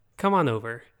come on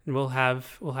over and we'll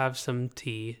have some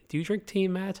tea. Do you drink tea,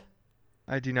 Matt?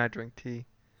 I do not drink tea.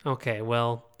 Okay,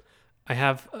 well, I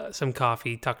have some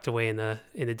coffee tucked away in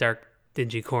a dark,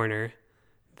 dingy corner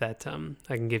that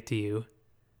I can give to you.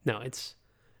 No, it's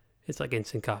like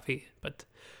instant coffee, but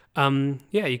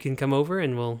yeah, you can come over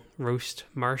and we'll roast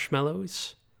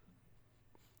marshmallows.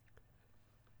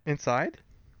 Inside?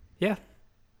 Yeah.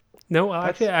 No,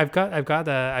 actually, That's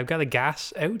I've got a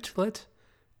gas outlet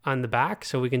on the back,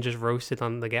 so we can just roast it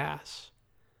on the gas.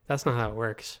 That's not how it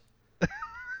works.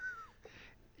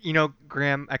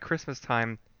 Graham, at Christmas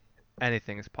time,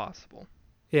 anything is possible.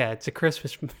 Yeah, it's a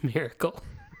Christmas miracle.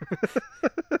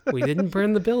 We didn't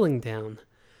burn the building down.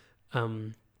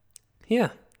 Um, yeah,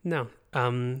 no.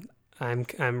 I'm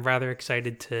rather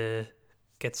excited to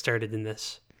get started in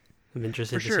this. I'm For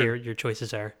interested to see sure. what your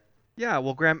choices are. Yeah,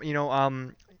 well, Graham,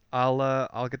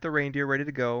 I'll get the reindeer ready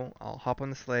to go. I'll hop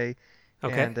on the sleigh,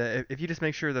 Okay. and if you just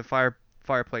make sure the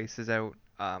fireplace is out,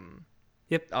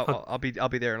 Yep. I'll be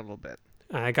there in a little bit.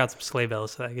 I got some sleigh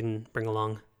bells that I can bring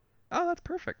along. Oh, that's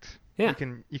perfect. Yeah,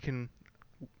 You can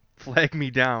flag me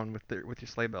down with your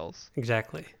sleigh bells.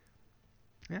 exactly.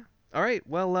 Yeah. All right.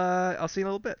 Well, I'll see you in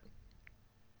a little bit.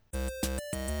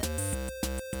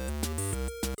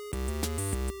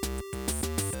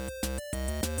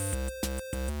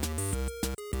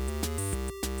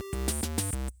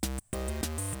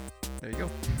 There you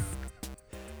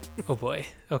Oh boy.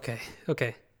 Okay.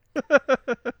 Okay. go.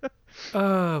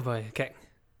 Oh boy. Okay.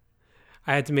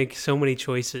 I had to make so many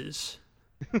choices.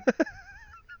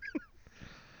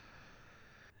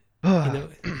 You know,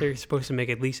 they're supposed to make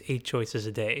at least 8 choices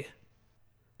a day.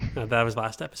 That was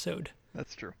last episode.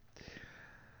 That's true.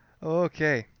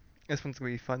 Okay. This one's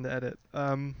gonna be fun to edit.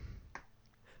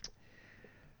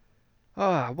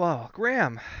 Well,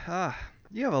 Graham,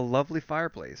 you have a lovely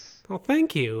fireplace. Well,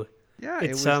 thank you. Yeah,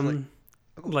 it It's was oh,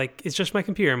 like it's just my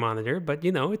computer monitor, but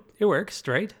you know it works,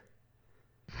 right?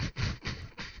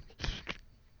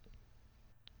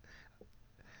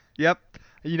 Yep.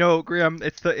 Graham,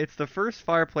 it's the first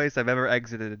fireplace I've ever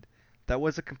exited. That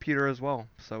was a computer as well,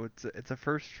 so it's a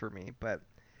first for me. But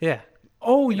Yeah.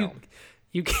 Oh, you know,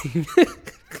 you can.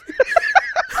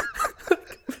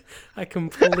 I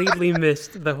completely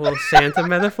missed the whole Santa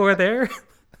metaphor there.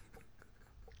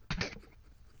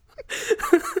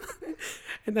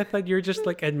 And I thought you were just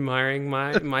like admiring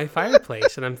my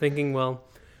fireplace, and I'm thinking, well,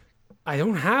 I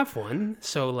don't have one,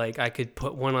 so like I could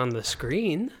put one on the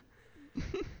screen.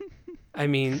 I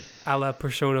mean, a la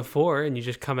Persona 4, and you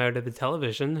just come out of the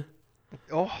television.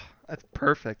 oh, that's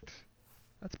perfect.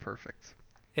 That's perfect.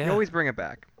 You Yeah. always bring it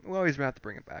back. We always have to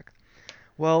bring it back.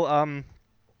 Well,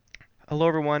 hello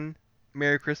everyone.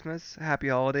 Merry Christmas. Happy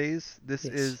holidays. This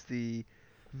Yes. is the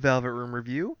Velvet Room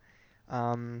review.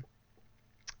 Um,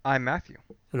 I'm Matthew,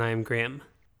 And I am Graham.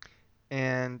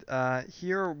 and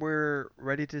here we're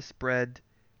ready to spread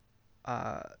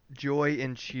joy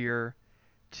and cheer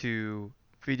to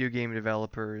video game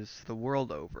developers the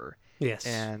world over, Yes.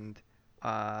 and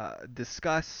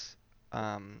discuss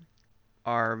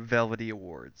our Velvety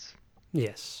Awards.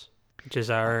 Yes. Which is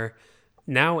Uh, our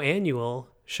now annual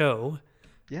show.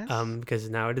 yes. Because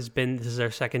now this is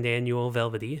our second annual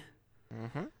Velvety.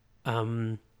 Mm-hmm.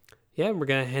 Um, yeah, we're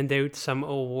gonna hand out some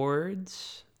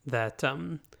awards that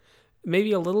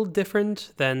maybe a little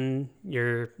different than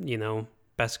your,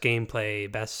 best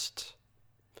gameplay, best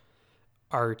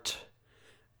art.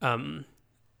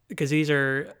 Because these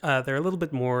are they're a little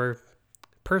bit more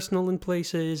personal in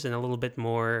places and a little bit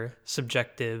more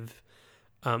subjective.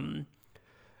 Um,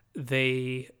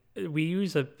 they we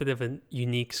use a bit of a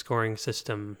unique scoring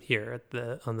system here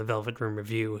at on the Velvet Room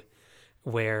Review,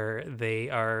 where they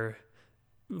are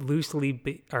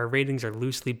our ratings are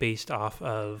loosely based off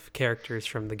of characters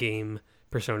from the game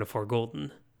Persona 4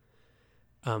 Golden.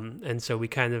 And so we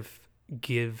kind of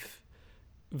give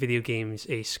video games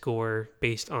a score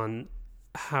based on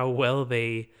how well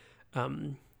they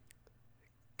um,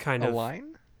 kind of,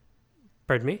 Align?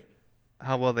 pardon me?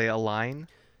 How well they align?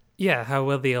 Yeah, how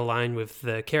well they align with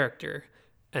the character.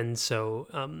 And so,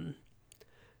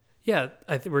 yeah,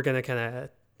 I think we're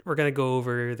gonna go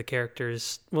over the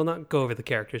characters. Well, not go over the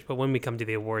characters, but when we come to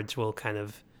the awards, we'll kind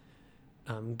of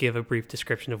give a brief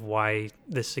description of why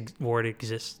this award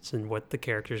exists and what the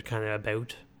character is kind of about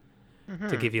to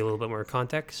Mm-hmm. give you a little bit more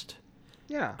context.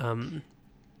 Yeah. Um,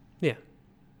 yeah,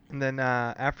 And then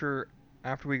after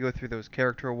we go through those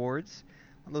character awards,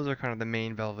 those are kind of the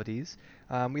main Velveties.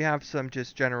 We have some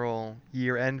just general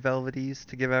year-end Velveties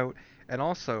to give out, and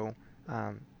also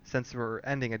since we're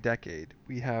ending a decade,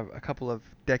 we have a couple of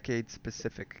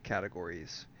decade-specific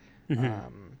categories hmm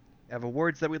of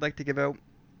awards that we'd like to give out.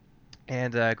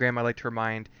 And Graham, I'd like to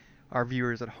remind our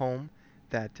viewers at home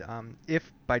that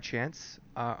if by chance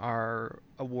our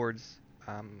awards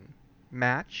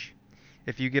match,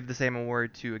 if you give the same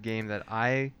award to a game that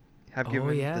I have Oh given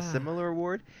the yeah. similar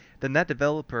award, then that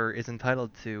developer is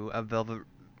entitled to a Velvet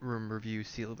Room Review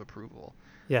seal of approval,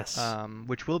 Yes.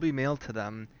 which will be mailed to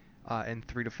them in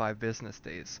 3 to 5 business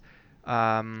days.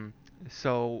 Um,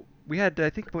 so we had, I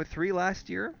think, about 3 last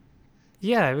year,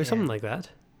 Yeah, it was something and like that.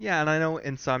 yeah, and I know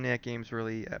Insomniac Games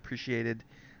really appreciated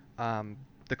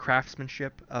the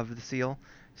craftsmanship of the seal.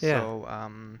 Yeah. So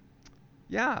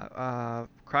yeah,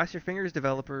 cross your fingers,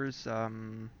 developers.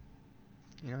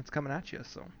 It's coming at you.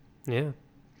 So Yeah.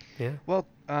 Yeah. well,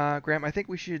 Graham, I think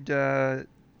we should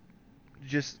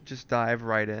just dive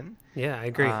right in. Yeah, I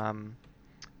agree. Um,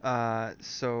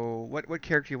 so what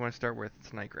character you want to start with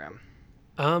tonight, Graham?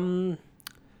 Um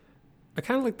I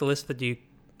kind of like the list that you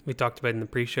we talked about in the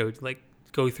pre-show, like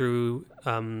go through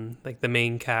like the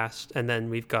main cast, and then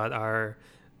we've got our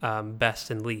best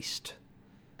and least.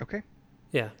 Okay,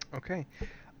 Yeah. okay.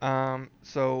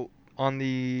 So on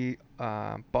the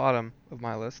bottom of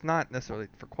my list, not necessarily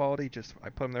for quality, just I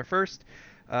put him there first.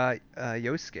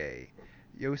 Yosuke,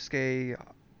 Yosuke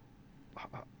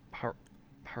Har-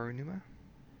 Harunuma,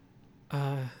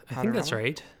 I think that's Harunama,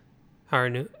 right.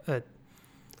 Haranu. Oh,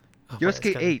 well, it's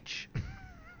Yosuke kind of H.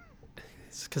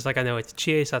 it's because like I know it's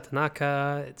Chie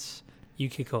Satanaka, it's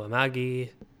Yukiko Amagi,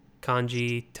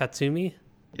 Kanji Tatsumi,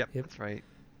 Yep, yep. that's right.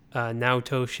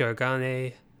 Naoto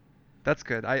Shirogane. That's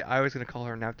good. I was gonna call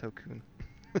her Naoto-kun.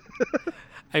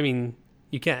 I mean,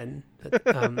 you can.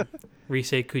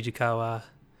 Risei Kujikawa,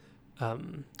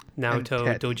 And Naoto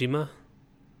Teddy. Dojima,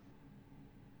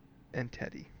 And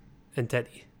Teddy. and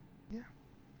Teddy, Yeah.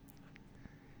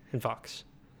 and Fox.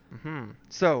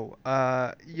 So,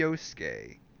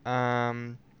 Yosuke.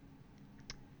 Um,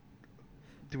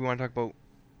 do we want to talk about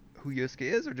who Yosuke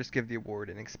is, or just give the award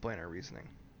and explain our reasoning?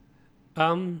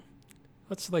 Um,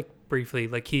 let's like briefly,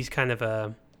 like he's kind of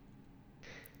a,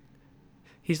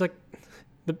 he's like,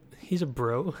 he's a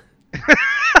bro.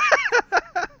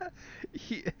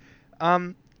 he,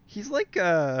 he's like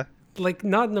Like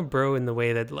not in a bro in the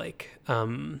way that like,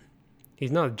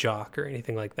 he's not a jock or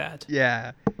anything like that.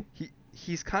 yeah,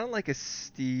 he's kind of like a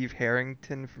Steve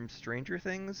Harrington from Stranger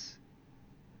Things.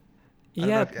 I don't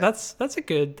know Yeah, if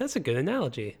that's a good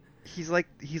analogy. he's like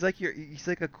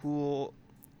a cool,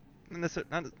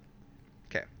 not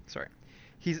okay, sorry.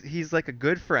 He's like a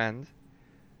good friend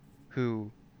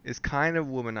who is kind of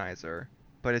womanizer,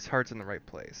 but his heart's in the right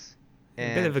place. A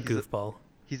bit And of a goofball.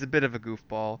 he's a bit of a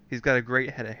goofball. He's got a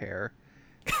great head of hair.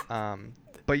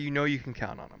 But you can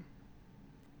count on him.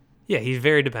 Yeah, he's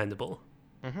very dependable.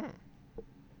 Mhm.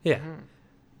 Yeah. Mhm.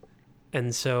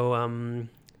 And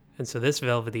so this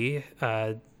Velvety,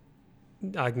 I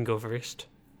can go first.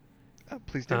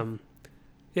 Please do.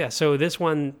 Yeah, so this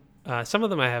one, some of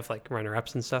them I have like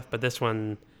runner-ups and stuff, but this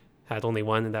one had only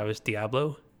one, and that was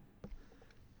Diablo.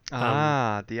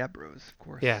 Um, Diablos, of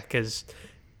course. yeah, because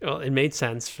well, it made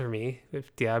sense for me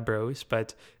with Diablos,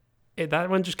 but that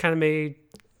one just kind of made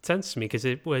sense to me because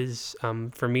it was,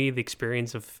 for me, the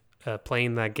experience of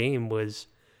playing that game was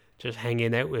just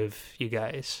hanging out with you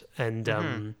guys, and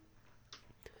Mhm.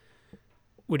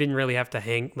 we didn't really have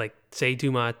to say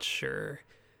too much, or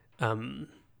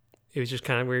it was just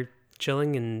kind of we're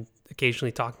chilling and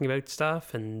occasionally talking about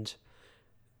stuff and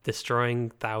destroying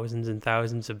thousands and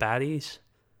thousands of baddies.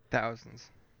 Thousands.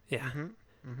 Yeah. Mhm.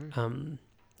 Mhm.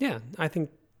 Yeah, I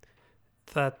think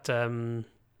that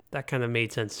that kind of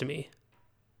made sense to me.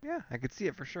 Yeah, I could see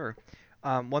it for sure.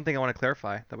 One thing I want to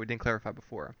clarify that we didn't clarify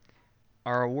before.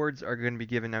 Our awards are going to be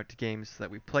given out to games that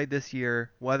we played this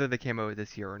year, whether they came out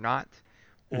this year or not,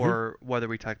 Hmm. or whether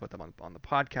we talked about them on the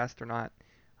podcast or not.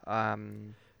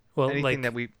 Um, Well, anything that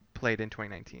like we played in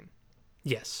 2019.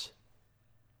 yes,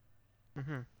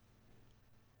 Hmm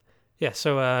yeah.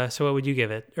 So what would you give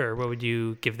it, or what would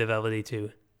you give the Velvety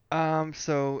to?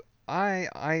 So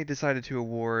I decided to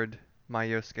award my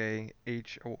Yosuke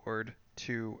H award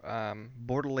to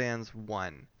Borderlands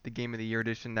 1, the Game of the Year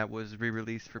edition that was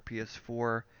re-released for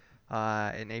PS4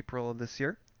 in April of this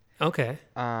year. Okay.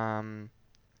 Um,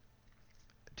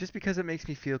 just because it makes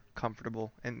me feel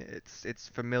comfortable and it's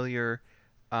familiar.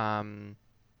 Um,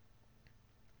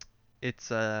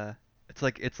 it's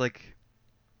like it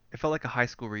felt like a high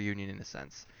school reunion in a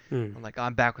sense. Hmm. I'm like,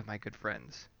 I'm back with my good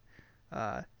friends.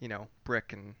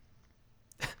 Brick and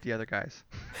the other guys.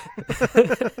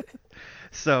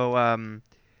 So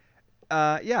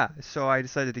yeah, so I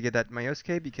decided to get that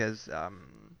Mayosuke because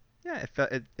yeah,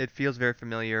 it feels very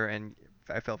familiar and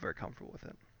I felt very comfortable with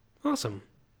it. Awesome.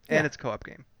 And Yeah, it's a co-op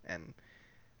game. And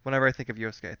whenever I think of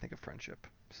Yosuke, I think of friendship.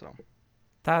 So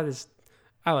that is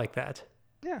I like that.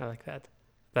 Yeah. I like that.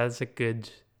 That's a good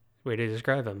way to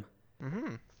describe him.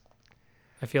 Mm-hmm.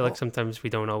 I feel like Well, sometimes we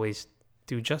don't always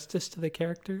do justice to the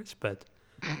characters, but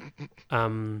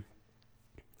um,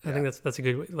 I yeah. think that's a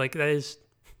good way. Like that is,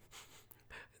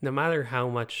 no matter how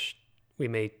much we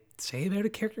may say about a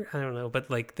character, I don't know, but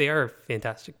like they are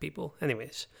fantastic people.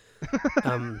 Anyways,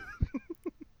 um,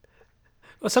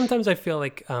 well, sometimes I feel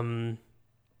like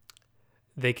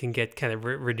they can get kind of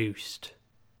reduced,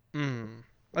 Mm.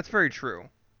 That's very true.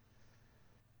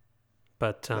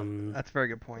 but That's a very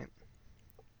good point.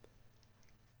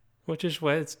 which is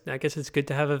why I guess it's good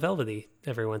to have a Velvety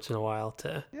every once in a while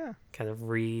to Yeah. kind of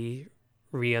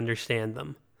re-understand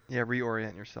them. Yeah,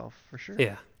 reorient yourself for sure.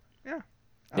 Yeah. Yeah.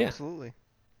 Yeah. Absolutely.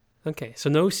 Okay. So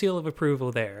no seal of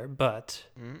approval there, but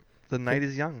Mm. The night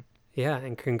is young. yeah,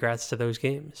 and congrats to those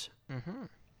games. Mm-hmm.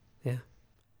 Yeah.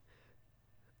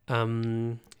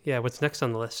 Yeah, what's next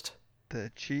on the list?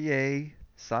 The Chie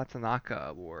Satanaka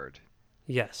Award.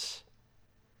 Yes.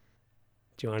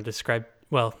 Do you want to describe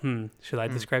well, should I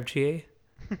Mm. describe Chie?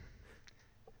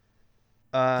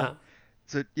 Uh, Uh,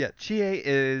 so yeah, Chie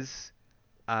is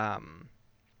um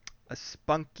a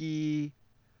spunky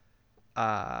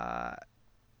uh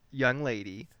young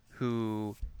lady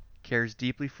who cares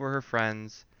deeply for her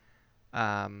friends,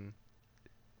 um,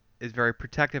 is very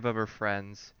protective of her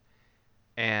friends,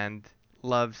 and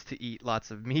loves to eat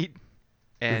lots of meat,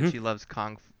 and mhm. she loves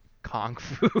kung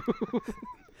fu.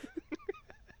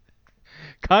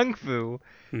 Kung fu.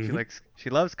 Mhm. She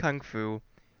loves kung fu,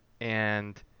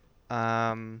 and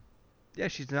um, yeah,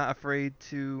 she's not afraid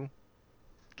to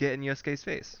get in Yosuke's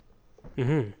face.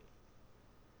 Mhm.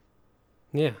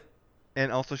 Yeah.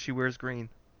 And also, she wears green.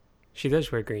 She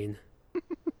does wear green.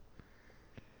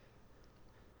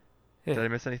 Did Yeah. I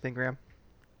miss anything, Graham?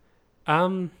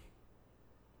 Um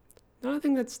no, I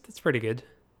think that's pretty good.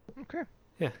 Okay.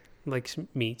 Yeah. Like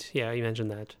meat. Yeah, you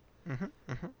mentioned that. Mhm.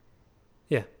 Mhm.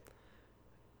 Yeah.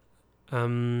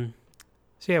 Um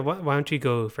so yeah, why don't you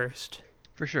go first?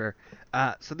 For sure.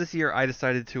 So this year I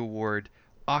decided to award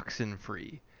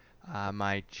Oxenfree,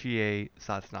 my Chie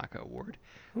Satsunaka award.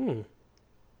 Hmm.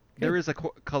 There Good. is a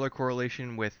color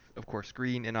correlation with, of course,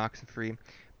 green in Oxenfree,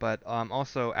 but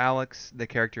also Alex, the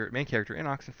main character in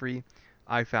Oxenfree,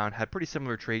 I found had pretty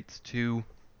similar traits to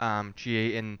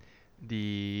Chie in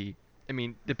the, I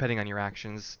mean, depending on your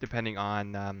actions, depending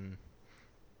on,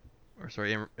 or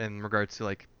sorry, in regards to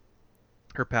like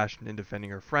her passion in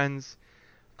defending her friends,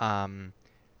 um,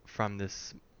 from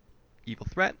this evil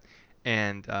threat,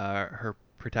 and her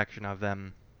protection of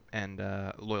them and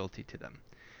loyalty to them.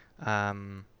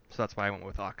 So that's why I went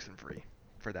with Oxenfree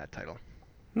for that title.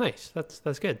 Nice.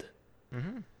 That's good.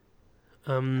 Hmm.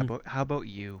 Um How about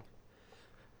you?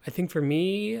 I think for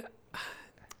me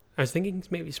I was thinking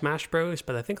maybe Smash Bros,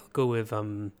 but I think I'll go with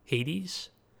Hades,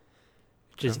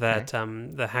 which is Okay. that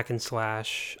the hack and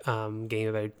slash game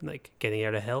about like getting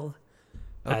out of hell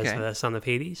as Okay. the son of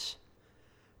Hades.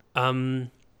 Um,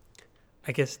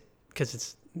 I guess because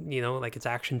it's like it's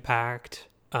action packed,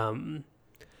 and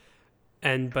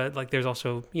but like there's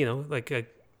also like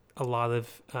a lot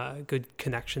of good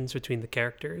connections between the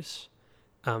characters,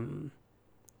 um,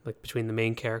 like between the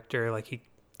main character, like he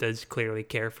does clearly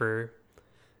care for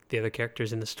the other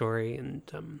characters in the story, and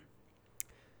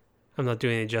I'm not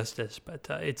doing it justice, but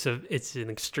it's an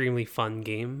extremely fun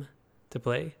game to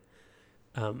play.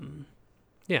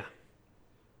 Yeah,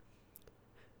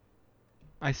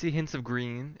 I see hints of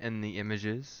green in the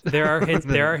images. there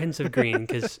are hints of green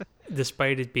because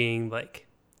despite it being like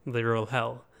literal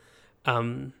hell,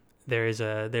 um, there's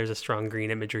a strong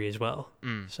green imagery as well.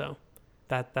 Mm. So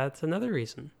that's another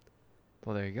reason.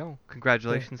 Well, there you go. Yeah,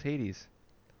 Congratulations, Hades.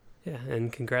 yeah,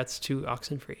 and congrats to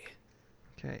Oxenfree.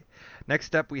 Okay.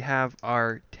 Next up, we have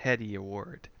our Teddy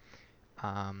Award.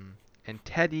 And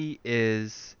Teddy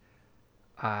is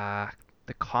uh,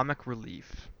 the comic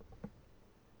relief.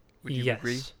 Would you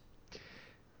agree? Yes.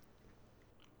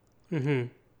 Mm-hmm.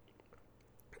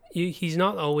 He's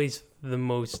not always the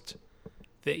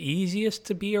easiest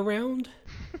to be around.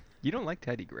 You don't like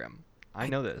Teddy, Graham. I I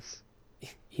know this.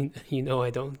 you know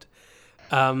I don't.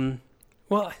 Um,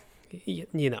 well, you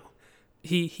know,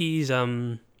 he's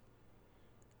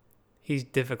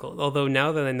difficult. Although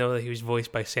now that I know that he was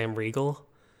voiced by Sam Riegel,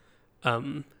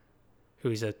 um,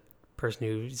 who's a person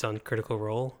who's on Critical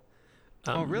Role.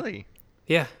 Oh, really?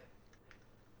 Yeah.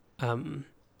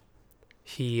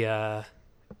 He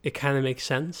it kind of makes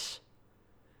sense.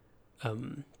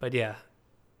 But yeah,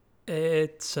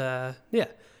 it's yeah.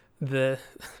 The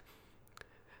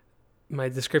my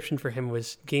description for him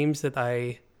was games that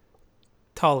I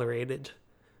tolerated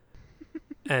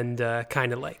and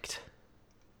kind of liked.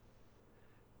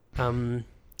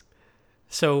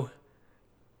 So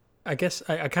I guess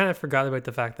I kind of forgot about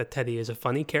the fact that Teddy is a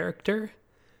funny character.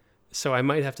 So I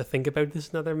might have to think about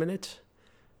this another minute.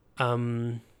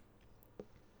 Um,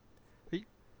 Are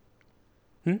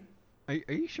hmm?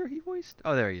 are you sure he voiced?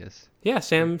 Oh, there he is. Yeah,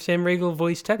 Sam Riegel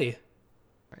voiced Teddy.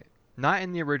 Right. Not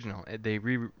in the original. It's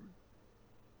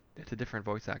a different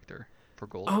voice actor for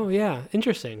Golden. Oh yeah,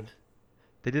 interesting.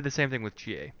 They did the same thing with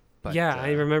GA, but Yeah,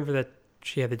 I remember that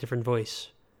she had a different voice.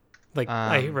 Like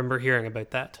I um, remember hearing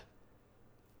about that.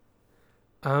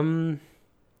 Um,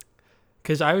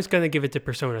 because I was gonna give it to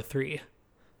Persona 3,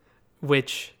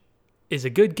 which is a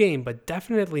good game, but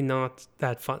definitely not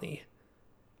that funny.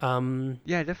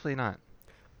 yeah, definitely not.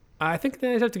 I think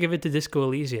that I'd have to give it to Disco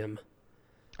Elysium.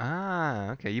 Ah,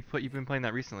 okay. You've been playing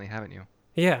that recently, haven't you?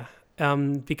 Yeah,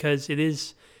 because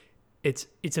it's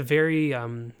a very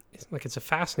it's a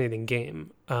fascinating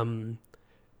game.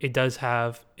 It does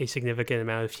have a significant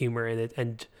amount of humor in it,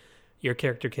 and your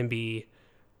character can be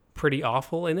pretty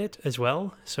awful in it as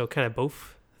well. So kind of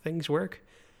both things work.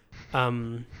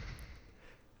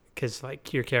 Because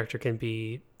like your character can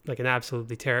be like an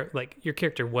absolutely terrible, like your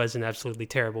character was an absolutely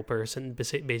terrible person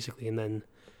basically, and then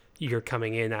you're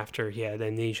coming in after he had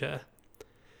amnesia,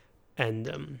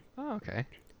 and Oh, okay.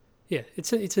 yeah,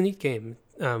 it's a neat game.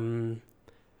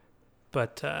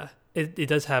 But it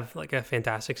does have like a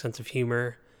fantastic sense of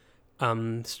humor,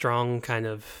 strong kind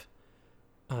of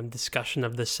discussion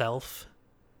of the self.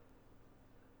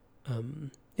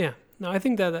 Yeah, no, I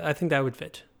think that would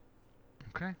fit.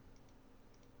 Okay.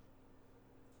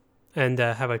 And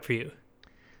how about for you?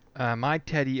 My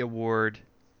Teddy Award.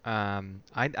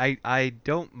 I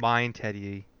don't mind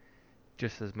Teddy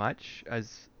just as much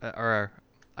as, or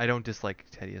I don't dislike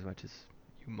Teddy as much as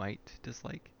you might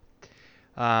dislike.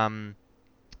 Um,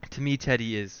 to me,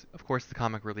 Teddy is, of course, the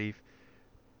comic relief,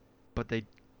 but they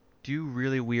do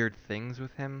really weird things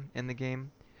with him in the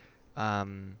game.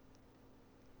 Um,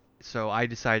 so I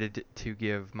decided to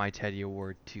give my Teddy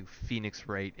Award to Phoenix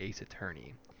Wright Ace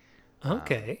Attorney,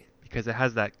 Okay. because it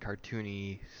has that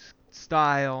cartoony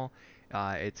style.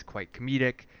 It's quite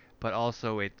comedic, but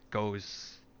also it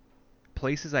goes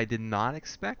places I did not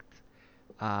expect.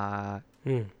 Uh,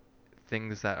 Hmm.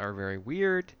 Things that are very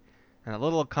weird and a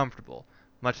little uncomfortable,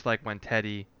 much like when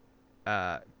Teddy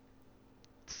uh,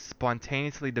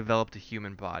 spontaneously developed a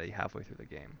human body halfway through the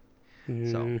game.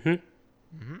 So, Hmm.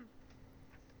 hmm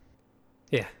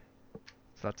Yeah. so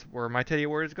that's where my Teddy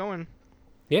Award is going.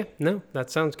 Yeah. No, that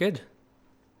sounds good.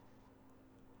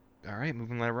 All right,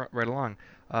 moving right along.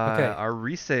 Okay. Our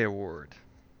Risei Award.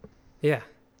 Yeah.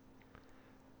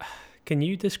 Can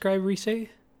you describe Risei?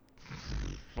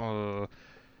 Uh,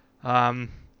 um,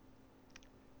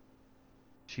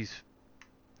 she's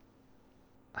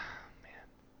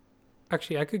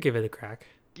Actually, I could give it a crack.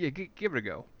 yeah, give it a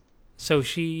go. So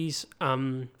she's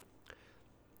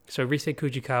so Risei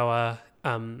Kujikawa,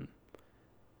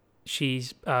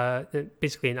 she's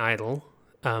basically an idol,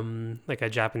 like a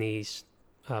Japanese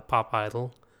pop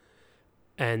idol,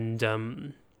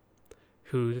 and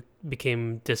who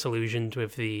became disillusioned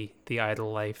with the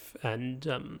idol life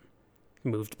and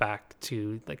moved back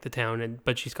to like the town. And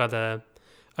but she's got a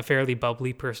fairly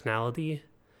bubbly personality,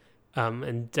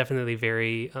 and definitely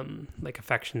very like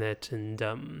affectionate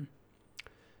and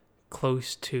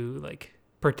close to like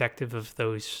protective of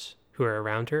those who are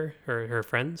around her or her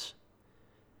friends.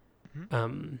 Mhm.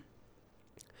 Um,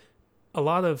 a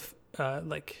lot of a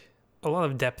lot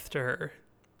of depth to her.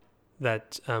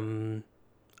 That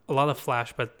a lot of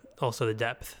flash, but also the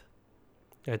depth.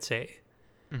 I'd say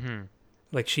Mhm.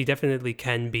 like she definitely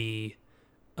can be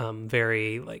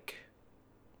very like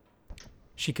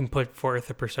she can put forth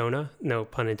a persona, no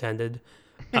pun intended,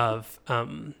 of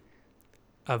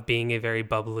being a very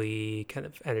bubbly kind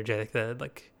of energetic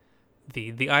like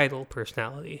the idol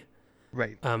personality.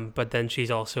 Right. But then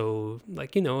she's also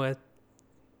like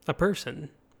a person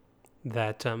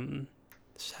that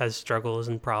has struggles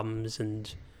and problems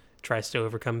and tries to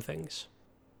overcome things.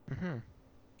 Mhm.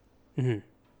 Hmm.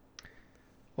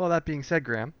 Well, that being said,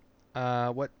 Graham,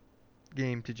 what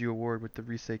game did you award with the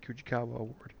Risei Kujikawa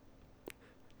Award?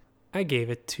 I gave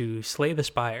it to Slay the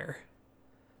Spire,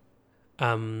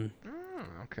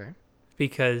 Okay.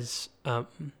 because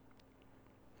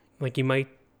like you might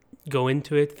go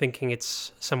into it thinking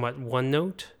it's somewhat one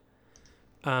note,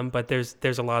 but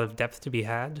there's a lot of depth to be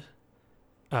had,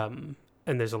 and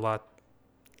there's a lot,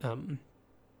 um,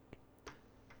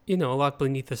 a lot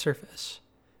beneath the surface,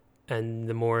 and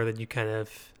the more that you kind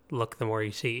of look, the more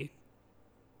you see.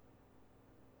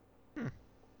 Hmm.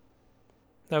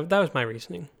 That was my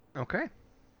reasoning. Okay.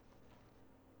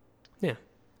 Yeah.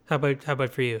 How about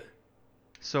for you?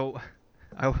 So,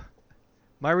 I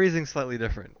My reasoning's slightly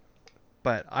different,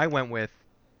 but I went with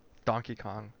Donkey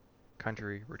Kong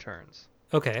Country Returns.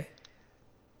 Okay.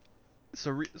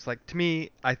 So it's like to me,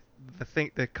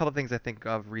 the couple things I think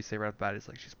of Rise right off the bat is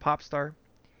like she's pop star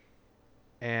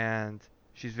and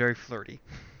she's very flirty.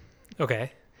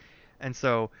 Okay. And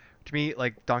so to me,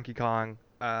 like Donkey Kong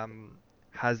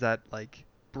has that like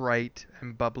bright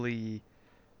and bubbly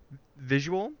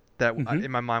visual that Mm-hmm.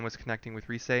 in my mind was connecting with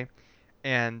Rise.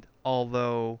 And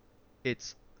although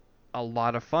it's a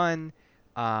lot of fun,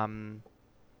 um,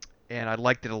 and I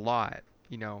liked it a lot,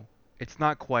 it's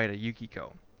not quite a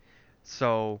Yukiko.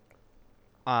 So,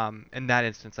 in that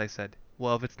instance, I said,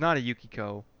 well, if it's not a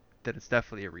Yukiko, then it's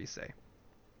definitely a Rise.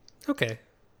 Okay.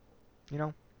 You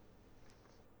know?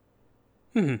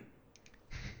 Hmm.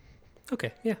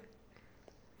 Okay. Yeah.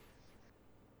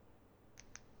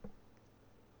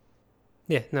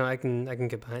 Yeah. No, I can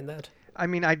get behind that. I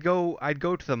mean, I'd go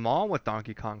to the mall with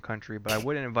Donkey Kong Country, but I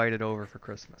wouldn't invite it over for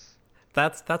Christmas.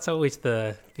 That's always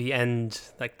the end,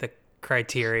 like the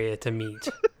criteria to meet.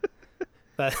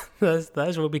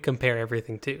 That's what we compare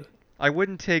everything to. I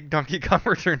wouldn't take Donkey Kong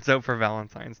Returns out for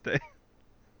Valentine's Day.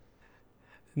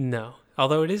 No.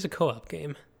 Although it is a co-op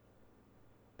game.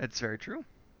 It's very true.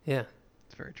 Yeah.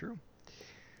 It's very true.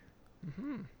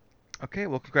 Okay,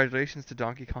 well, congratulations to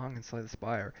Donkey Kong and Slay the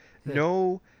Spire. Yeah.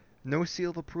 No seal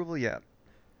of approval yet.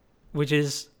 Which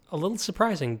is a little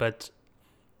surprising, but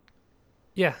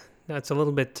yeah, that's a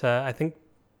little bit. I think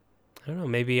I don't know.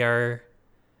 Maybe our.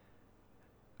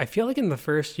 I feel like in the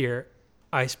first year,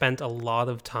 I spent a lot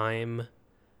of time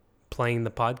playing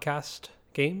the podcast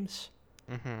games,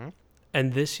 Mm-hmm.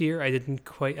 and this year I didn't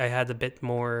quite. I had a bit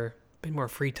more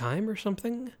free time or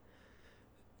something,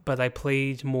 but I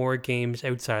played more games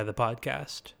outside of the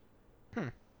podcast.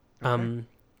 Okay.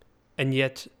 And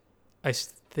yet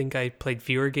think I played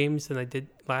fewer games than I did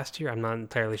last year. I'm not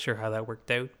entirely sure how that worked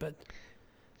out, but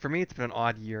For me, it's been an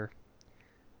odd year.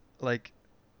 Like,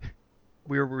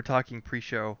 we were talking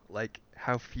pre-show, like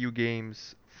how few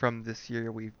games from this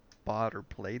year we've bought or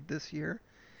played this year.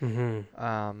 hmm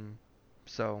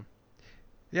So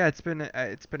yeah, it's been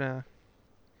a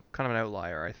kind of an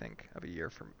outlier, I think, of a year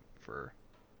for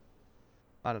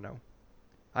I don't know.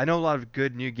 I know a lot of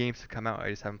good new games have come out. I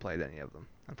just haven't played any of them,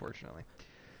 unfortunately.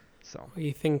 So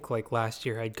you think like last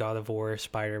year I had God of War,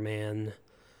 Spider-Man,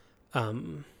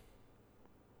 um,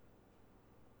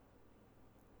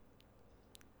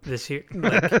 this year,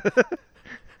 like,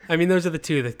 I mean, those are the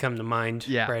two that come to mind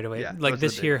yeah, right away. yeah, Like those are the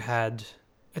this big year ones. had,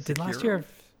 did last year Sekiro. have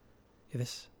yeah,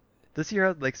 this? This year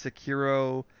had like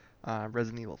Sekiro,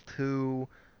 Resident Evil 2,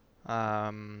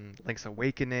 Link's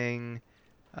Awakening,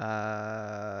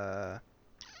 uh,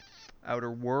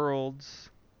 Outer Worlds.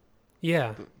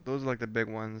 Yeah, Those are like the big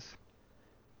ones.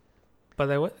 but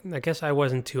I guess I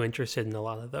wasn't too interested in a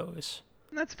lot of those.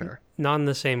 And that's fair. Not in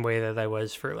the same way that I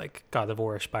was for like God of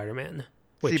War or Spider-Man,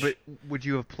 See, but which, would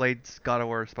you have played God of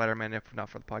War or Spider-Man if not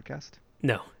for the podcast?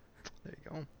 no, There you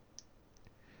go.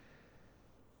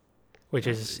 which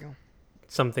Yeah, is there you go.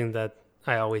 something that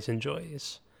I always enjoy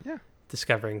is Yeah,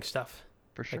 discovering stuff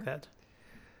for like sure. that.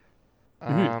 hmm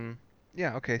Um,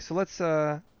 yeah, okay. So let's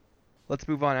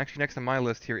move on. Actually, next on my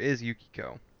list here is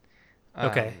Yukiko. Um,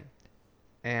 Okay,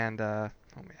 and oh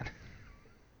man,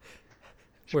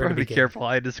 should where to probably be begin? careful how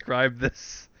I describe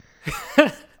this.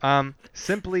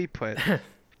 Simply put,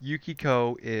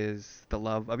 Yukiko is the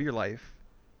love of your life,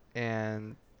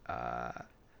 and uh,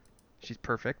 she's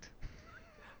perfect,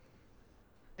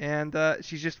 and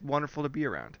she's just wonderful to be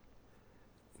around.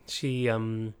 She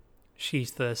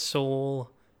she's the sole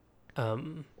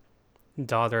um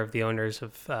daughter of the owners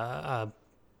of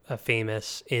a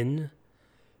famous inn,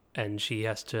 and she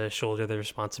has to shoulder the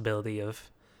responsibility of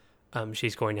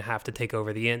she's going to have to take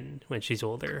over the inn when she's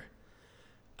older.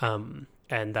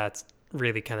 And that's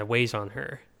really kind of weighs on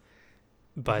her.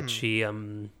 But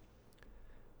Hmm.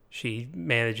 she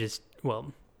manages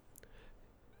well.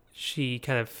 She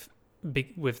kind of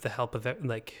with the help of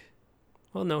like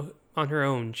well no on her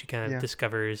own she kind of Yeah.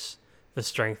 discovers the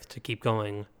strength to keep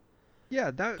going. Yeah,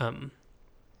 that Um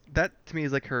that to me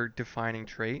is like her defining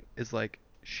trait is like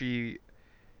she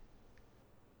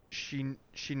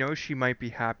knows she might be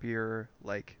happier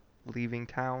like leaving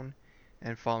town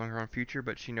and following her own future,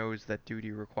 but she knows that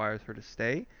duty requires her to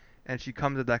stay, and she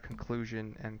comes to that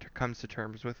conclusion and comes to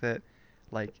terms with it,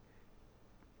 like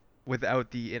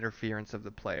without the interference of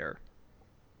the player.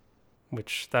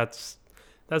 which that's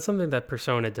something that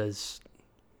Persona does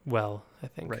well, I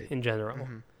think, Right. in general,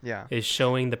 Yeah. is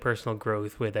showing the personal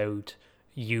growth without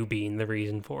you being the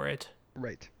reason for it.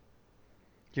 Right.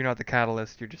 You're not the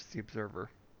catalyst. You're just the observer,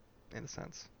 in a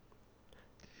sense.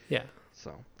 Yeah.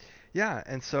 So, Yeah,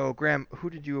 and so Graham, who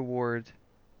did you award,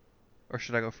 or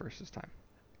should I go first this time?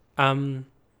 Um,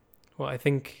 well, I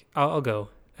think I'll go.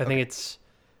 I think Okay. it's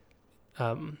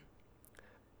um,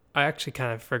 I actually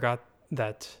kind of forgot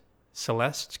that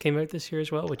Celeste came out this year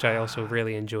as well, which I also Ah,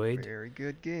 really enjoyed. very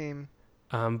good game.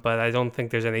 But I don't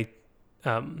think there's any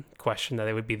question that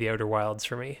it would be the Outer Wilds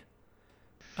for me.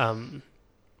 Um,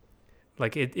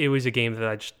 like it was a game that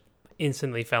I just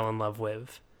instantly fell in love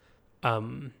with.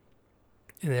 Um,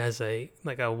 and it has a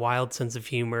wild sense of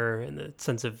humor and a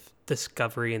sense of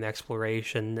discovery and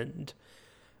exploration and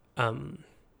um,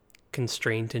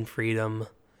 constraint and freedom.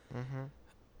 Mm-hmm.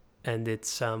 And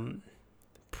it's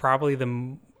probably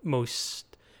most.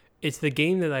 It's the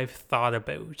game that I've thought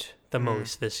about the Mm.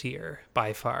 most this year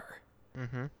by far.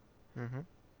 Mm-hmm. Mm-hmm.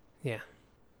 Yeah.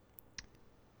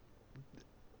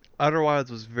 Outer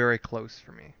Wilds was very close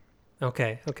for me,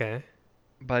 Okay. Okay.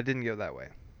 but I didn't go that way.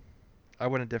 I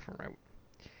went a different route.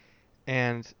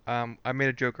 And I made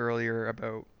a joke earlier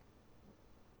about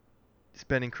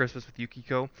spending Christmas with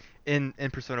Yukiko. In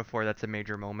Persona 4, that's a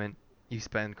major moment. You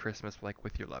spend Christmas like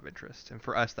with your love interest, and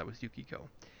for us, that was Yukiko.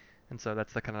 And so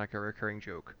that's kind of like a recurring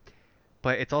joke.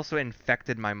 But it's also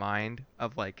infected my mind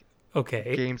of like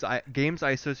Okay. games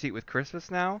I associate with Christmas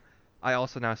now. I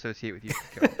also now associate with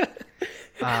Yukiko.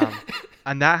 Um,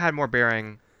 and that had more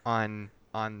bearing on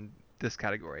this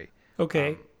category,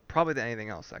 Okay. probably than anything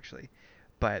else actually.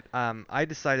 But I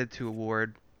decided to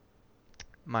award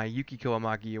my Yukiko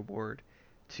Amagi Award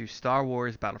to Star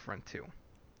Wars Battlefront 2.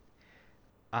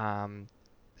 Um,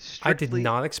 I did strictly,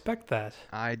 not expect that.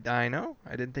 I know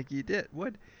I didn't think you did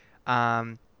would.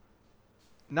 Um,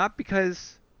 not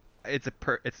because it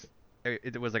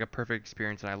was like a perfect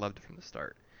experience and I loved it from the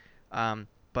start.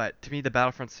 But to me, the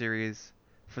Battlefront series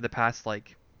for the past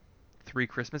like 3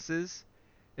 Christmases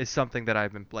is something that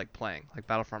I've been like playing. Like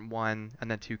Battlefront 1 and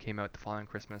then 2 came out the following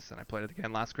Christmas and I played it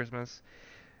again last Christmas.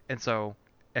 And so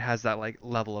it has that like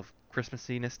level of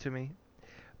Christmassiness to me.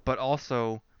 But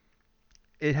also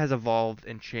it has evolved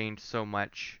and changed so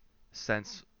much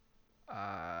since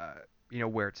uh,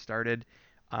 where it started.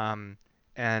 Um,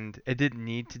 and it didn't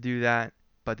need to do that,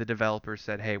 but the developers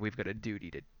said, "Hey, we've got a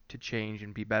duty to change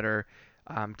and be better,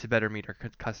 to better meet our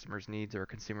customers' needs or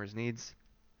consumers' needs."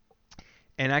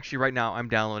 And actually, right now, I'm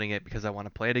downloading it because I want to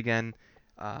play it again.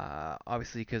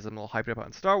 Obviously, because I'm a little hyped up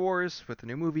on Star Wars with the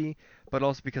new movie, but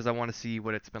also because I want to see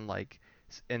what it's been like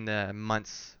in the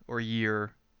months or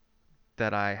year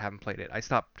that I haven't played it.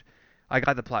 I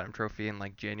got the platinum trophy in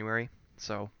like January,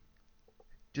 so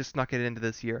just snuck it into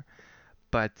this year.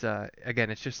 But again,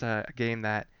 it's just a game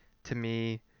that to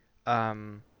me,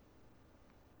 um,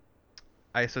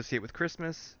 I associate with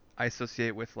Christmas. I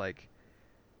associate with like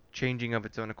changing of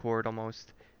its own accord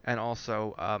almost, and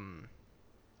also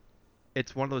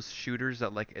it's one of those shooters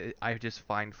that like I just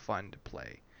find fun to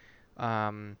play.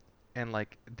 Um, and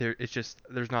like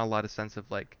there's not a lot of sense of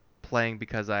like playing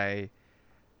because I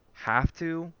have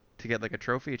to get like a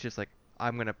trophy. It's just like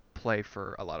I'm gonna play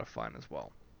for a lot of fun as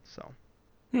well. So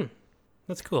Hmm.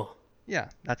 That's cool. yeah,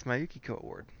 that's my Yukiko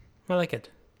award. I like it.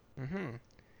 Mhm.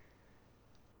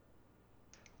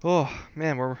 Oh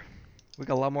man, we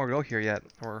got a lot more to go here yet.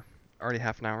 We're already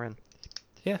half an hour in.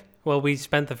 Yeah. Well, we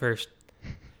spent the first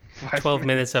 5 12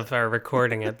 minutes minutes. of our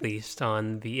recording at least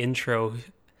on the intro.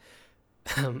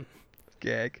 Um,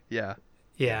 Gag. Yeah.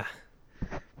 Yeah.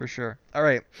 yeah. For sure. All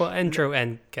right. Well, intro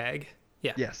and gag.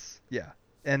 Yeah. Yes. Yeah.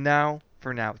 And now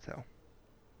for Naoto.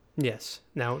 Yes.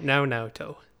 Now,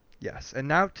 Naoto. Yes. And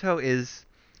Naoto is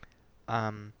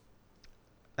um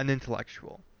an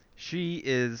intellectual. She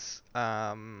is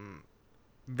The Prince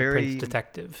very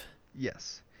Detective.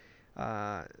 yes.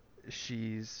 Uh,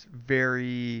 she's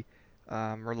very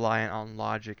reliant on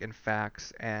logic and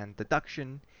facts and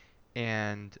deduction,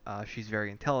 and she's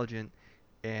very intelligent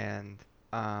and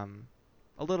um,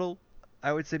 a little,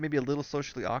 I would say maybe a little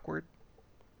socially awkward.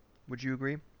 Would you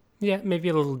agree? Yeah, maybe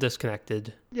a little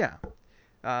disconnected. Yeah,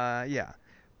 yeah.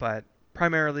 But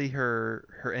primarily her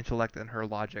intellect and her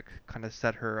logic kind of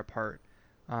set her apart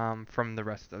from the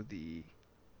rest of the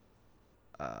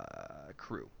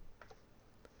crew.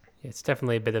 It's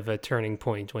definitely a bit of a turning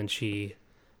point when she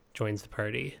joins the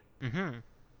party. Mm-hmm.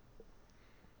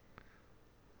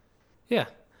 Yeah.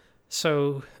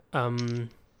 So,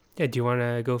 yeah, do you want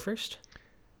to go first?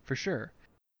 For sure.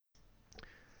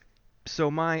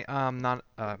 So my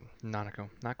Nanako,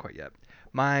 not quite yet.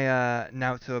 My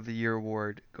Naruto of the Year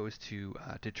award goes to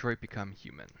Detroit Become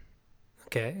Human.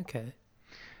 Okay, okay.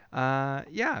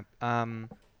 Yeah.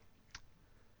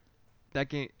 That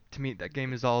game to me, that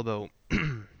game is all about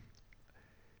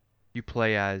you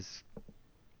play as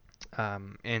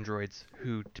androids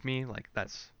who to me like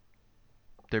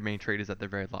their main trait is that they're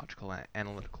very logical,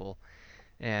 analytical,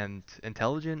 and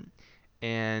intelligent.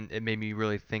 And it made me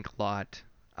really think a lot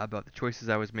about the choices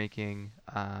I was making,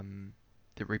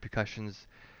 the repercussions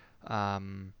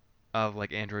um, of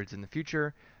like androids in the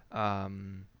future,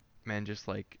 um, and just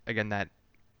like again that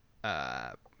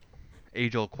uh,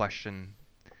 age-old question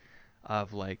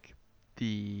of like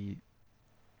the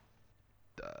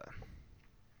uh,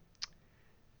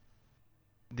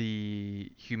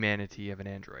 the humanity of an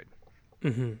android.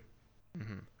 Mm-hmm.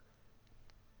 Hmm.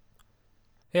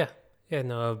 Yeah. Yeah.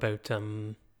 No, about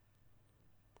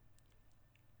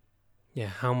yeah,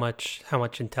 how much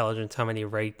intelligence, how many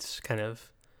rights, kind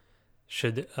of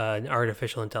should an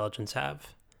artificial intelligence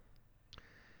have?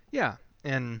 Yeah,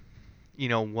 and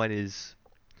what is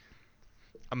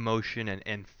emotion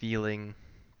and feeling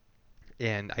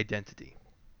and identity.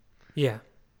 Yeah.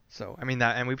 So I mean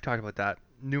that, and we've talked about that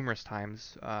numerous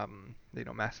times.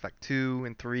 Mass Effect 2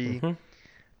 and 3, Mm-hmm.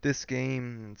 this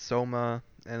game, and Soma,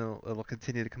 and it'll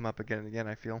continue to come up again and again.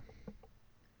 I feel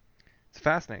it's a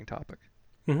fascinating topic.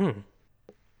 Mm-hmm.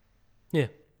 Yeah.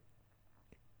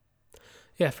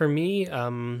 Yeah. For me,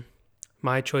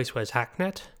 my choice was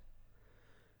Hacknet,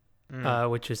 Mm.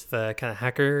 which is the kind of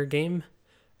hacker game.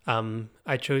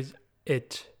 I chose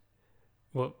it.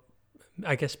 Well,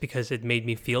 I guess because it made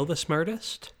me feel the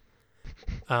smartest.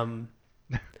 Um,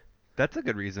 That's a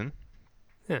good reason.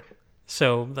 yeah.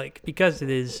 So like because it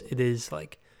is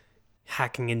like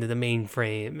hacking into the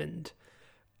mainframe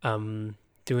and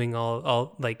doing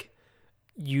all like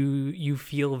you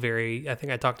feel very, I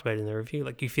think I talked about it in the review,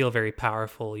 like you feel very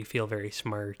powerful, you feel very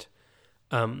smart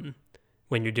um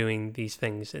when you're doing these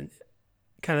things, and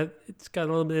kind of it's got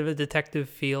a little bit of a detective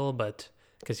feel, but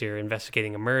because you're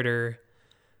investigating a murder.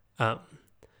 um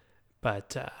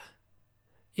but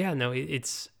yeah, no,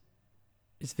 it's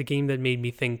the game that made me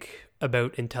think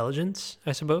about intelligence,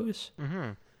 I suppose.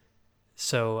 Mm-hmm.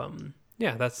 So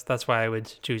yeah, that's why I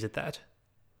would choose it that.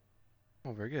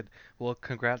 Oh, very good. Well,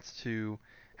 congrats to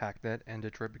Hacknet and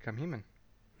Detroit Become Human.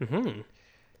 Hmm.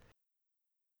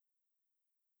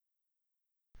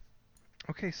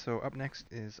 Okay, so up next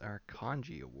is our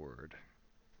Kanji Award.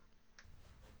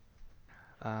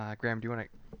 Graham, do you want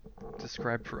to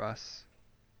describe for us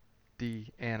the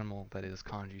animal that is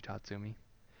Kanji Tatsumi?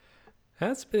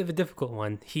 That's a bit of a difficult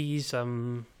one. He's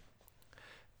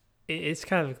it's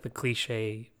kind of like the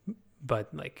cliche,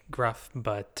 but like gruff,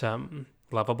 but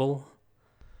lovable.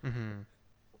 Mm-hmm.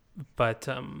 But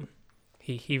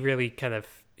he really kind of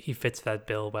he fits that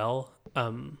bill well.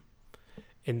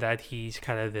 In that he's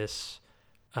kind of this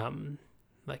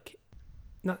like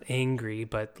not angry,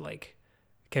 but like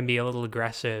can be a little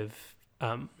aggressive,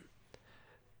 kind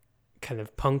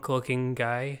of punk looking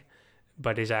guy,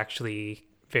 but is actually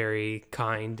very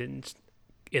kind and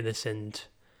innocent.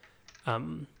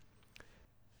 Um,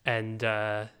 and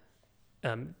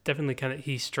definitely kind of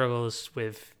he struggles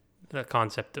with the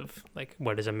concept of like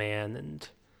what is a man,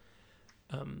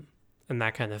 um, and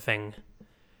that kind of thing.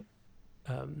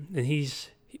 And he's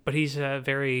a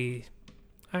very,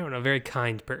 I don't know, very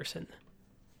kind person.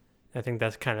 I think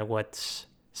that's kind of what's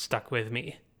stuck with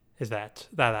me, is that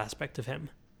aspect of him.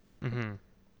 Mm-hmm.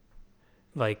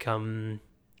 Like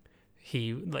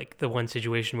he, like the one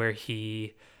situation where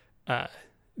he uh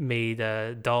made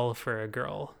a doll for a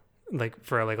girl, like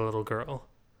for like a little girl.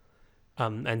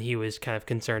 And he was kind of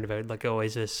concerned about like, oh,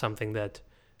 is this something that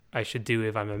I should do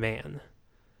if I'm a man?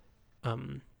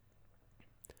 Um,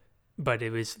 but it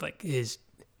was like his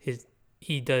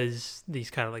he does these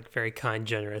kind of like very kind,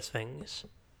 generous things.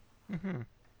 Mm-hmm.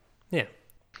 Yeah,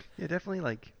 Yeah, definitely.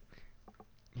 Like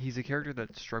he's a character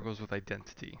that struggles with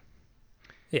identity,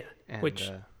 yeah. and Which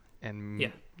uh, and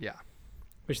yeah, yeah,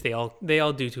 which they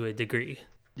all do to a degree.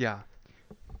 yeah,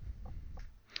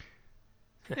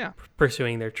 yeah.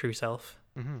 Pursuing their true self.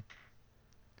 Mm-hmm.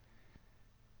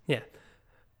 Yeah.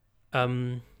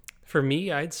 Um, for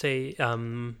me, I'd say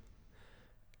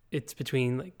it's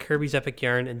between like Kirby's Epic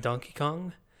Yarn and Donkey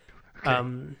Kong. Okay.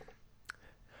 Um,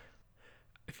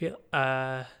 I feel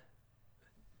I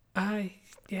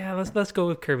yeah, let's go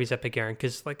with Kirby's Epic Yarn,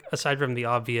 because like aside from the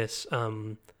obvious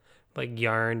like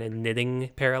yarn and knitting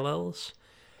parallels,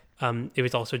 it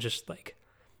was also just like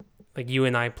you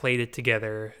and I played it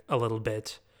together a little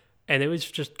bit, and it was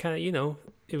just kind of,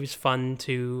 it was fun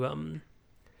to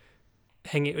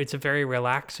hang it. It's a very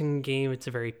relaxing game. It's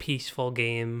a very peaceful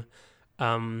game,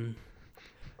 um,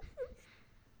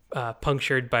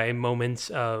 punctured by moments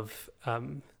of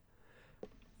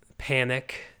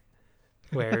panic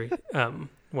where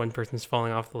one person's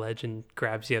falling off the ledge and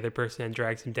grabs the other person and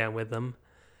drags him down with them.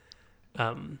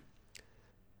 Um,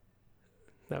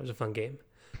 that was a fun game.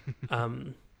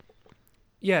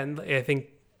 Yeah, and I think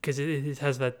because it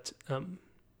has that.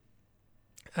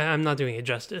 I'm not doing it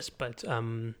justice, but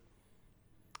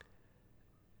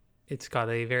it's got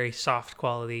a very soft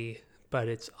quality, but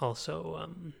it's also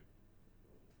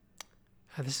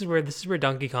this is where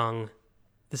Donkey Kong.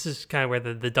 This is kind of where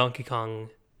the Donkey Kong.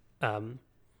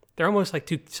 They're almost like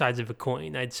two sides of a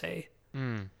coin, I'd say.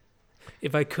 Mm.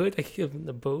 If I could, I could give them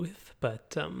to both,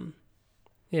 but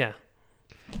yeah.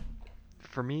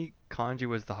 For me, kanji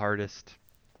was the hardest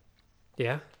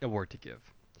Yeah. award to give.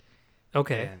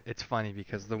 Okay. And it's funny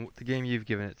because the game you've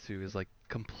given it to is like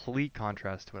complete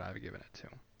contrast to what I've given it to.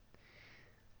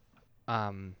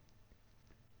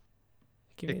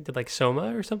 Give it to like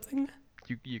Soma or something.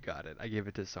 You got it. I gave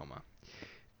it to Soma,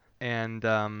 and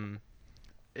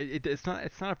it's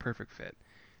not a perfect fit,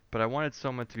 but I wanted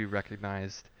Soma to be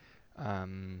recognized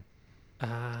somewhere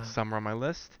on my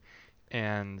list,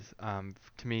 and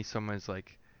to me, Soma is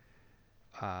like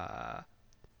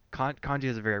Kanji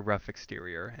has a very rough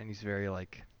exterior, and he's very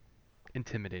like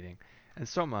intimidating, and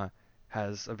Soma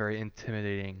has a very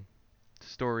intimidating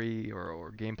story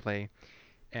or gameplay,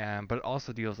 and but it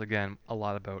also deals again a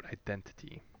lot about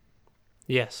identity.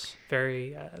 Yes,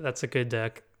 very. That's a good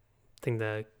thing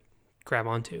to grab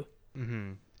onto.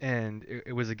 Hmm. And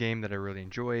it was a game that I really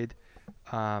enjoyed.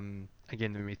 Again,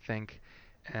 made me think,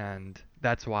 and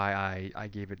that's why I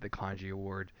gave it the Kanji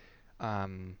Award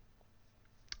for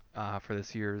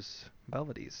this year's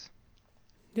Velveties.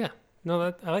 Yeah,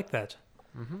 no, I like that.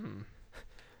 Hmm.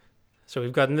 So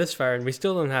we've gotten this far, and we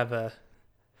still don't have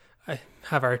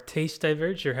our taste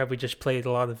diverged, or have we just played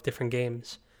a lot of different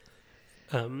games?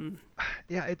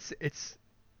 Yeah,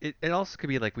 it also could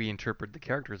be like we interpret the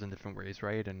characters in different ways,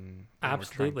 right? And we're trying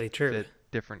Absolutely to true, fit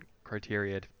different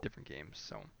criteria to different games.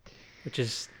 So which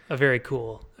is a very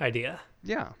cool idea.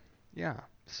 yeah, yeah.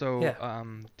 So Yeah,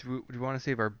 do we want to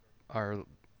save our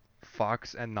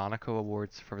Fox and Nanako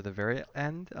awards for the very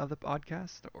end of the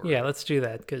podcast, or yeah, let's do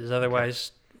that because okay,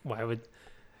 otherwise, why would?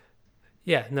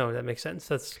 Yeah, no, that makes sense.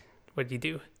 That's what you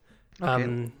do. okay,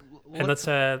 And let's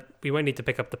we might need to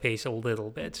pick up the pace a little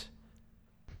bit,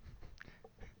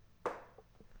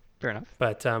 fair enough.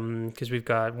 but because we've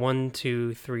got 1,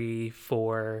 2, 3,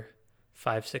 4,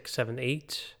 5, 6, 7,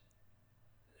 8,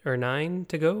 or 9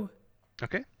 to go.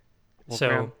 Okay, well, So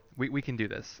Graham, we can do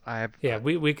this. I have yeah,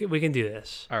 we can do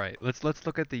this. all right. Let's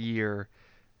look at the year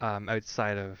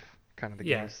outside of kind of the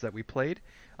Yeah. games that we played.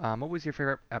 What was your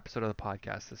favorite episode of the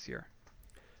podcast this year?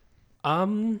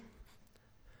 I'm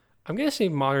gonna say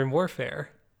Modern Warfare.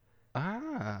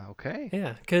 Ah, okay.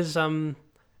 Yeah, because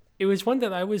it was one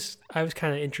that I was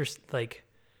kind of interested, like,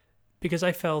 because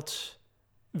I felt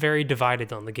very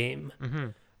divided on the game.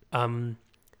 Mm-hmm.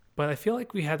 But I feel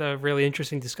like we had a really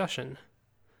interesting discussion.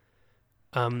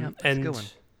 Yeah, that's a And good one.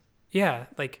 yeah,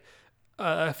 like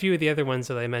a few of the other ones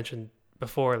that I mentioned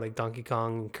before, like Donkey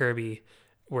Kong, and Kirby,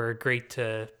 were great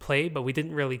to play, but we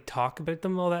didn't really talk about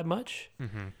them all that much.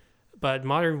 Mm-hmm. But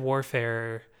Modern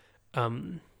Warfare,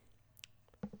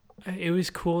 it was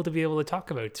cool to be able to talk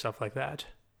about stuff like that.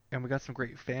 And we got some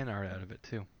great fan art out of it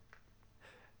too.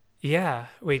 Yeah,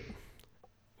 wait,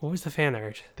 what was the fan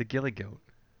art? The Gilly Goat.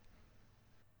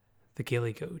 The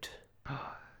Ghillie Goat. I'll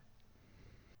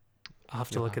have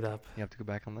to You'll look it up. You have to go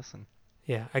back and listen.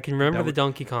 Yeah, I can remember That the w-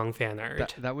 Donkey Kong fan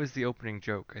art. That was the opening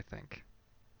joke, I think.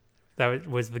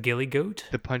 Was the Ghillie Goat?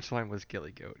 The punchline was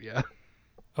Gilly Goat. Yeah.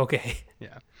 Okay.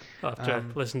 Yeah. I'll have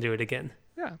to listen to it again.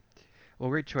 Yeah. Well,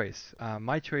 great choice.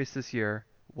 My choice this year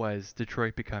was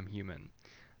Detroit Become Human.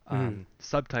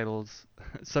 Subtitled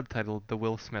The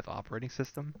Will Smith Operating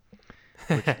System,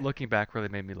 which looking back really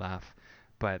made me laugh.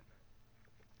 But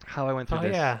how I went through Oh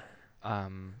this, yeah.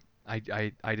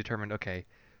 I determined, okay,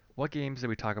 what games did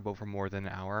we talk about for more than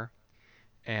an hour?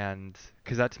 And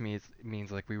because that to me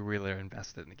means like we really are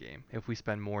invested in the game. If we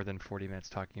spend more than 40 minutes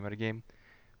talking about a game,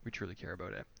 we truly care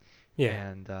about it. Yeah.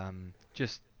 And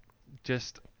just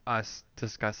us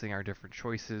discussing our different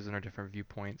choices and our different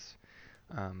viewpoints.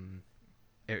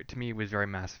 To me, it was very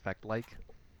Mass Effect like,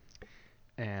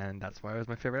 and that's why it was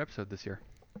my favorite episode this year.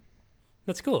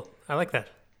 That's cool. I like that.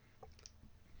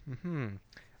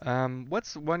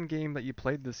 What's one game that you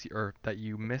played this year, or that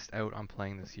you missed out on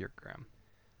playing this year, Graham?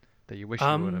 That you wish you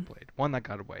would have played? One that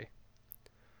got away.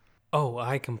 Oh,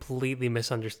 I completely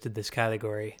misunderstood this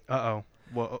category. Uh-oh.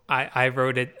 Well, I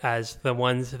wrote it as the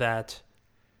ones that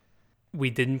we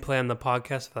didn't play on the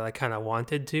podcast that I kind of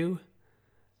wanted to.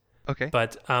 okay.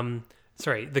 But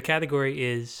sorry, the category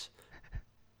is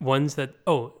ones that.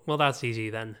 Oh, well, that's easy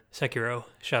then. Sekiro: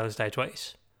 Shadows Die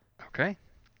Twice. Okay.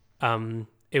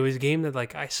 It was a game that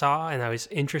like I saw and I was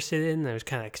interested in. And I was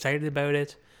kind of excited about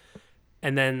it,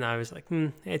 and then I was like,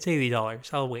 it's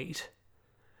 $80. I'll wait.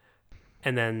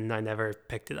 and then I never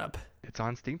picked it up. It's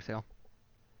on Steam sale.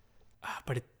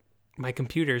 But my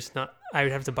computer's not. I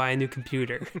would have to buy a new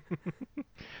computer.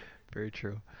 Very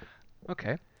true.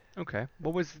 Okay. Okay.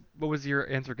 What was your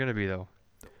answer gonna be though?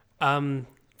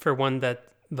 For one that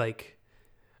like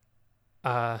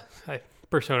uh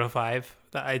Persona 5,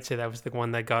 I'd say that was the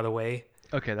one that got away.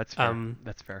 Okay, that's fair. Um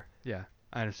That's fair. Yeah,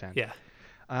 I understand. yeah.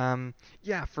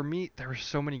 Yeah, for me, there were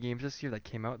so many games this year that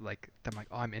came out like that I'm like,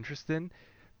 oh, I'm interested in,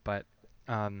 but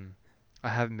um, I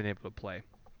haven't been able to play.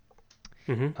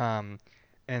 Mhm. Um,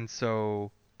 and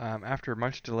so after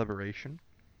much deliberation,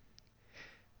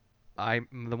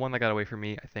 the one that got away from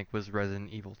me, I think, was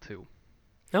Resident Evil 2.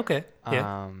 Okay.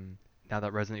 Yeah. Um, Now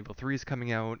that Resident Evil 3 is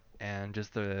coming out and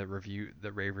just the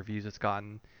rave reviews it's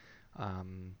gotten,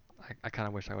 I kind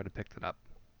of wish I would have picked it up.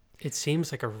 It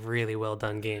seems like a really well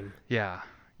done game. Yeah,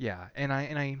 yeah, and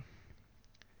I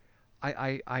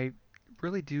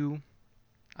really do.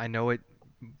 I know it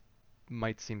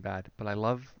might seem bad, but I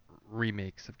love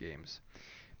remakes of games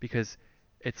because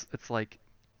it's like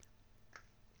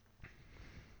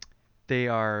they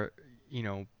are, you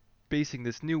know, basing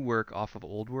this new work off of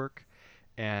old work,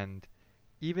 and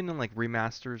even in like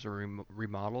remasters or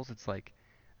remodels, it's like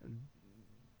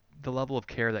the level of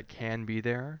care that can be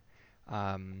there.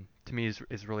 To me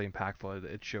is really impactful.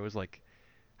 It shows like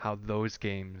how those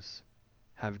games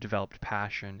have developed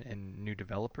passion in new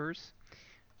developers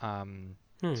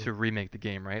Hmm. to remake the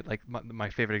game, right? Like my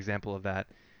favorite example of that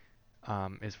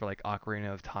is for like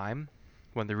Ocarina of Time.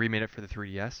 When they remade it for the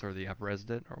 3DS or the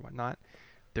Up-Resident or whatnot,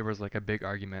 there was like a big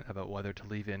argument about whether to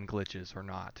leave in glitches or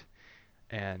not.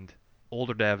 And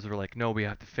older devs were like, no, we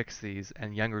have to fix these.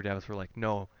 And younger devs were like,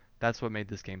 no, that's what made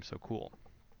this game so cool.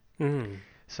 Hmm.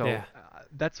 So Yeah.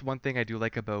 that's one thing I do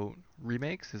like about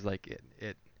remakes is like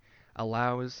it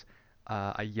allows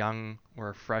a young or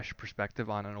a fresh perspective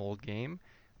on an old game,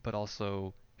 but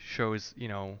also shows,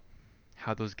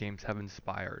 how those games have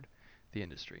inspired the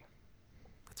industry.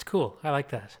 That's cool. I like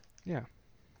that. Yeah.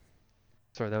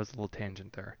 Sorry, that was a little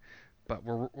tangent there, but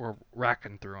we're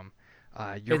racking through them.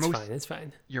 Your It's most fine. It's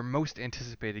fine. your most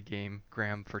anticipated game,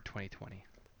 Graham, for 2020.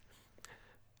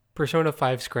 Persona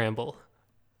 5 Scramble.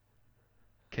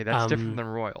 Okay, that's different Um than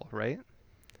Royal, right?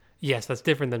 yes, that's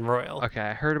different than Royal. Okay,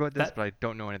 I heard about this, That but I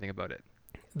don't know anything about it.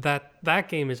 that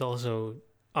game is also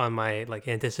on my like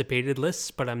anticipated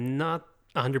lists, but I'm not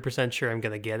 100% sure I'm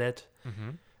going to get it Mm-hmm.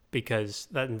 because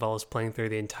that involves playing through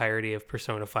the entirety of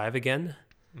Persona 5 again,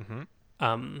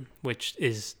 Mm-hmm. which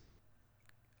is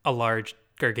a large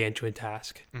gargantuan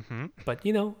task. Mm-hmm. But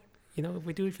if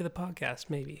we do it for the podcast,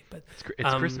 maybe. But It's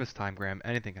um, Christmas time, Graham.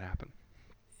 Anything can happen.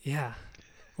 yeah.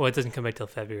 Well, it doesn't come out till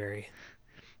February.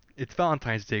 It's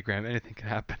Valentine's Day, Graham. Anything can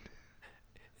happen.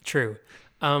 True.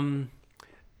 Um,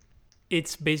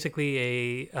 it's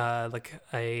basically it's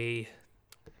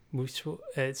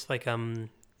like do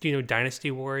you know Dynasty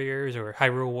Warriors or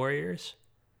Hyrule Warriors?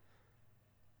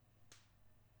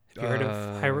 Have you heard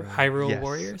of Hyrule Yes,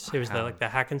 Warriors? I It was have. the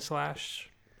hack and slash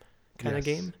kind of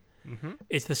Yes. game. Mm-hmm.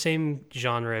 It's the same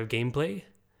genre of gameplay,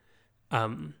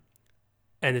 um,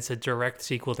 and it's a direct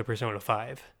sequel to Persona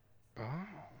 5. Oh,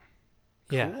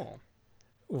 Yeah, cool.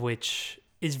 which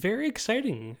is very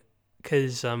exciting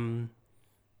because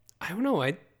I don't know,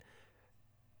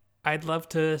 I'd love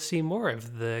to see more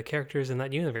of the characters in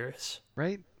that universe.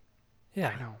 Right? Yeah,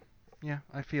 I know. Yeah,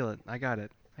 I feel it. I got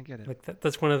it. I get it. like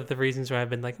that's one of the reasons why I've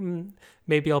been like,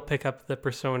 maybe I'll pick up the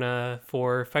Persona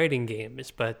 4 fighting games,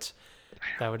 but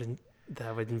I that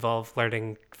know. would involve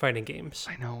learning fighting games.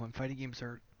 I know. And fighting games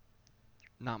are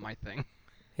not my thing.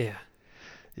 Yeah,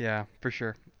 Yeah, for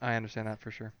sure. I understand that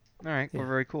for sure. All right. Well, yeah.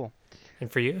 very cool.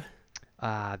 And for you?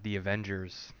 The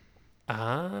Avengers.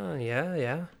 Ah, yeah,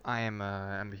 yeah. I'm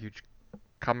a huge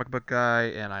comic book guy,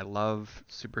 and I love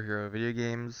superhero video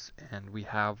games, and we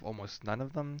have almost none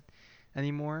of them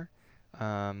anymore.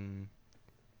 Um,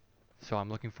 so I'm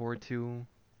looking forward to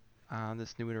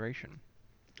this new iteration.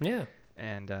 Yeah.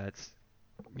 And it's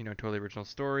totally original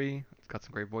story. It's got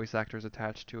some great voice actors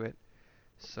attached to it.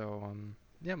 So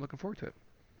yeah, I'm looking forward to it.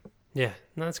 Yeah.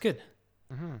 No, that's good.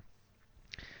 hmm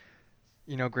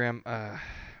Graham,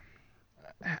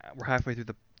 we're halfway through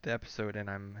the episode, and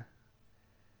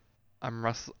I'm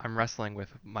wrestling with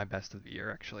my best of the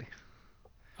year actually.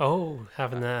 Oh,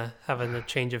 Uh, having a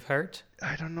change of heart.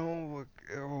 I don't know.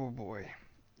 Oh boy.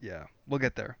 Yeah, we'll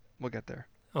get there. We'll get there.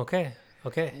 Okay.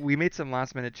 Okay. We made some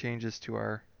last minute changes to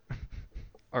our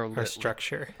our Our lit,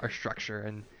 structure. our structure,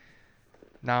 and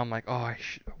now I'm like, oh,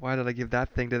 why did I give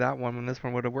that thing to that one when this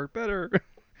one would have worked better?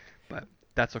 But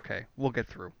that's okay. We'll get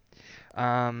through.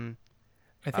 Um,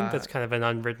 I think uh, that's kind of an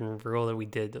unwritten rule that we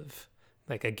did of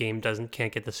like a game doesn't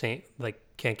can't get the same like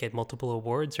can't get multiple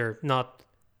awards or not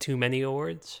too many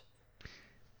awards.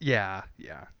 Yeah,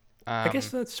 yeah. I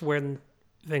guess Um, that's where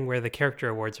thing where the character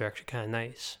awards are actually kind of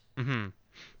nice. mhm.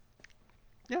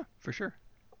 Yeah, for sure.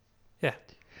 Yeah.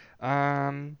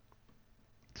 Um,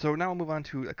 so now we'll move on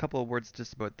to a couple of words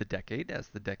just about the decade, as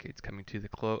the decade's coming to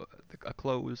a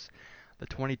close, the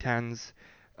 2010s.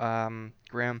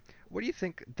 Graham, what do you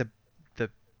think the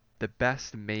the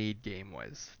best made game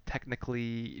was?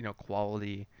 Technically,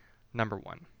 quality, number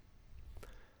one.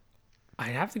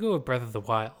 I'd have to go with Breath of the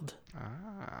Wild.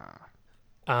 Ah.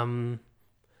 Um,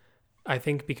 I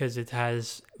think because it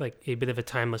has like a bit of a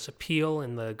timeless appeal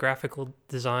in the graphical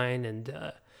design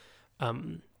and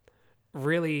um,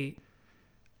 really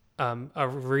a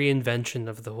reinvention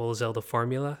of the whole Zelda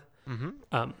formula. Mhm.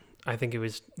 Um, I think it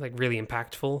was like really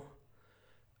impactful.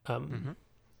 Um, Mhm.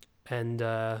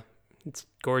 and it's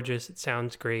gorgeous. It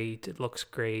sounds great. It looks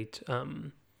great.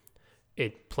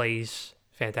 It plays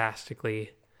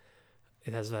fantastically.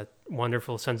 It has that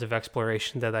wonderful sense of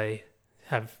exploration that I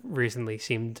have recently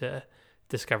seemed to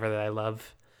discover that I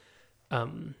love.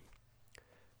 Um,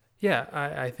 yeah,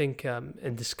 I think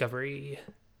in Discovery,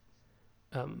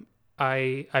 um,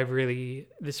 I really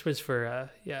this was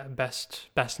for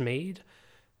best made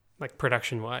like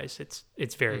production wise.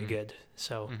 It's very Mhm. good.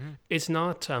 So Mhm. it's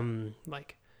not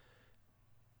like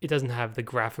it doesn't have the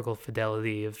graphical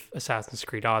fidelity of Assassin's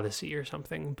Creed Odyssey or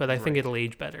something, but I think Right. it'll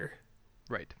age better.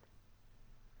 Right.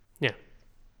 Yeah.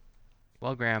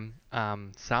 Well, Graham,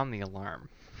 sound the alarm.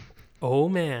 Oh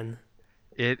man.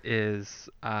 It is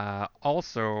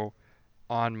also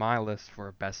on my list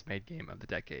for best made game of the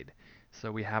decade.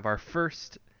 So we have our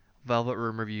first Velvet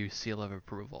Room review seal of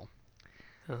approval.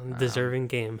 Um, Deserving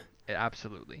game.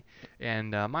 absolutely.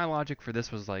 And my logic for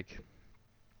this was like,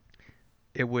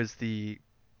 it was the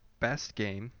best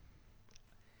game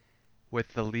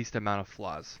with the least amount of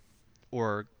flaws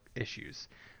or issues.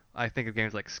 I think of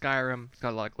games like Skyrim, it's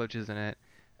got a lot of glitches in it,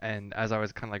 and as I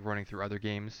was kind of like running through other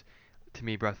games, to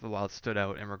me Breath of the Wild stood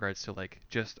out in regards to like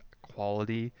just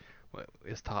quality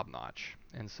is top notch.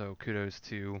 And so kudos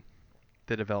to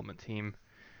the development team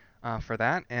for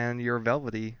that, and your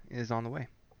Velvety is on the way.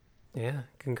 Yeah.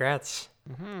 Congrats.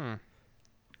 Mm-hmm. All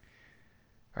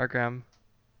right, Graham.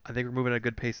 I think we're moving at a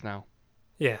good pace now.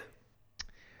 Yeah.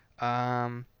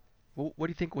 What do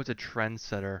you think was a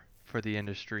trendsetter for the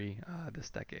industry this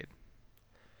decade?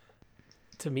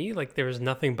 To me, like there was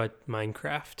nothing but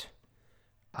Minecraft.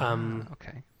 Ah, Um,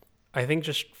 okay. I think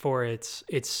just for its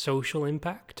social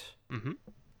impact.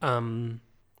 Mm-hmm.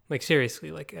 Like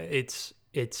seriously, like it's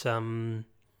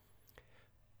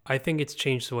I think it's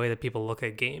changed the way that people look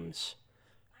at games.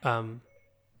 Um,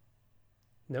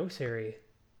 no, Siri.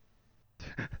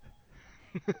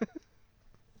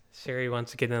 Siri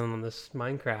wants to get in on this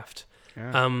Minecraft.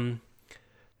 Yeah. Um,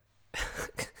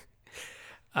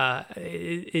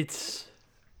 it's.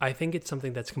 I think it's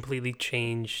something that's completely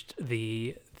changed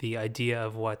the idea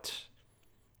of what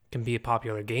can be a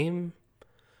popular game.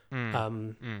 Mm.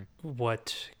 Um, Mm.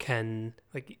 what can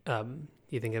like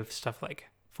you think of stuff like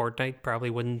Fortnite probably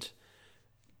wouldn't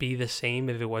be the same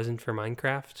if it wasn't for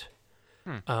Minecraft.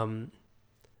 Hmm. Um,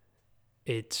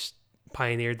 it's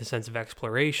pioneered the sense of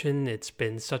exploration. It's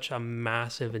been such a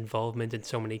massive involvement in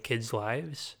so many kids'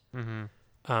 lives.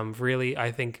 Mm-hmm. Really,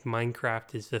 I think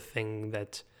Minecraft is the thing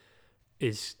that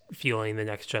is fueling the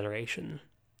next generation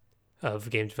of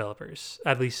game developers,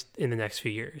 at least in the next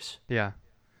few years. Yeah.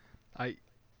 I.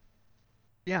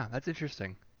 Yeah, that's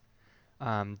interesting.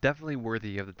 Definitely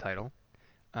worthy of the title.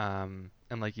 And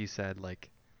like you said, like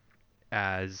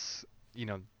as you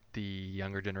know, the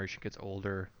younger generation gets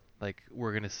older, like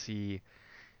we're gonna see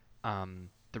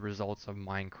the results of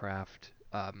Minecraft.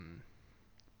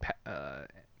 Pa- uh,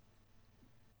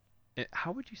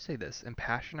 how would you say this?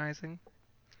 Impassionizing,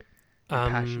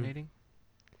 Um, impassionating,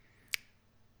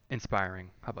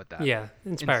 inspiring. How about that? yeah,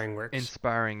 inspiring works.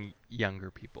 Inspiring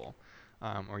younger people,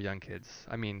 or young kids.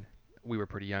 I mean, we were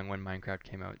pretty young when Minecraft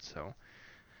came out, so.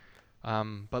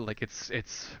 But like it's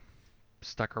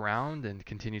stuck around and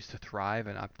continues to thrive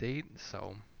and update.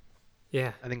 So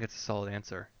Yeah. I think it's a solid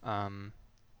answer.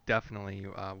 Definitely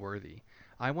worthy.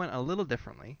 I went a little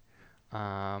differently.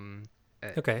 Um,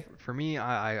 Okay. for me,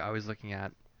 I was looking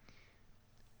at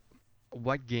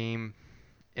what game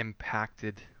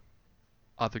impacted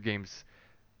other games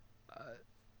uh,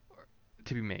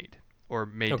 to be made or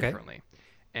made Okay. differently.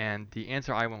 And the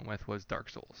answer I went with was Dark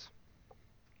Souls.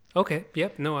 Okay.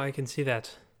 Yep. No, I can see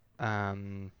that.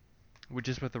 Um,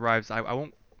 just with the rise, I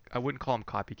wouldn't call them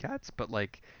copycats, but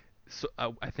like, so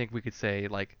I think we could say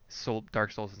like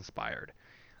Dark Souls inspired.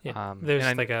 Yeah. And There's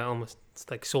I, like a almost it's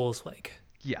like Souls like.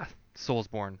 yeah,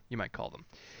 Soulsborne, you might call them.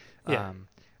 Yeah. Um,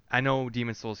 I know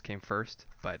Demon Souls came first,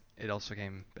 but it also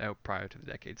came out prior to the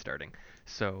decade starting.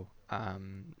 So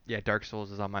yeah, Dark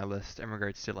Souls is on my list in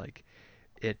regards to like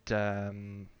it.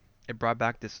 It brought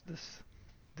back this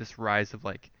rise of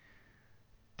like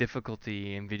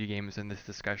difficulty in video games and this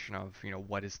discussion of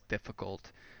what is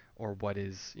difficult or what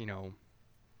is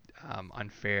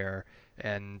unfair,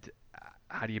 and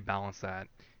how do you balance that,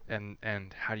 and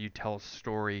how do you tell a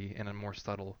story in a more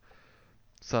subtle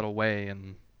way,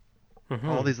 and all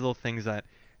Mm-hmm. these little things that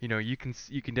you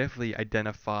can definitely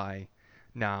identify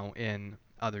now in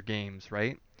other games,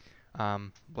 right?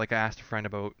 Like I asked a friend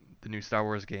about the new Star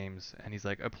Wars games, and he's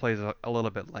like, it plays a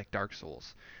little bit like Dark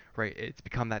Souls, right? It's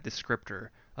become that descriptor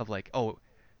of like, oh,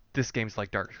 this game's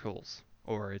like Dark Souls,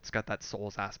 or it's got that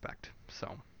Souls aspect.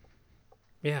 So,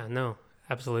 Yeah, no,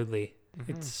 absolutely. hmm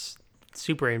It's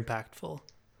super impactful.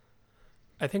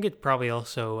 I think it probably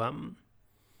also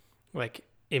like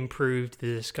improved the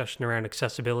discussion around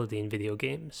accessibility in video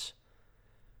games.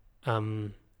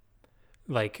 Um,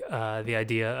 the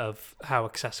idea of how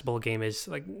accessible a game is,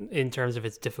 like in terms of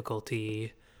its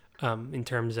difficulty, in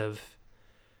terms of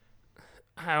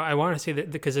how I want to say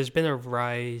that because there's been a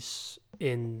rise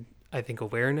in I think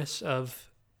awareness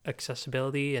of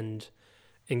accessibility and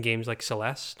in games like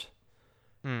Celeste,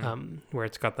 mm, where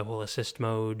it's got the whole assist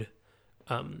mode,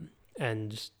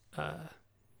 and uh,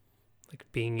 like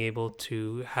being able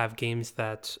to have games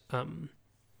that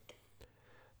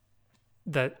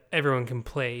everyone can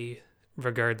play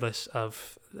regardless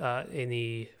of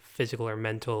any physical or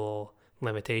mental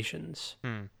limitations.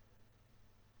 mm,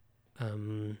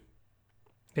 Um,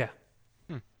 yeah,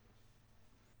 mm,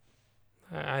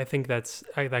 I think that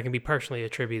can be partially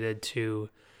attributed to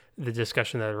the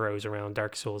discussion that arose around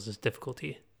Dark Souls'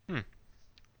 difficulty. mm.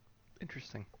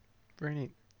 Interesting. Very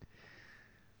neat.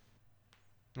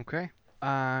 Okay.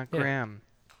 Yeah. Graham,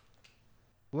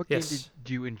 what game did Yes.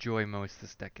 you enjoy most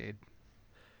this decade?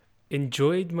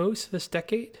 Enjoyed most this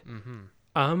decade? Mm-hmm.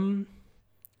 Um,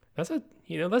 that's a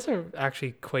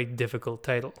actually quite difficult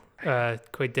title.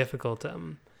 Quite difficult.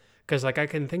 Because like I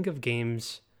can think of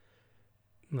games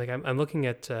like I'm looking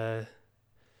at the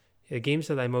games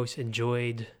that I most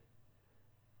enjoyed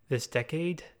this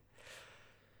decade.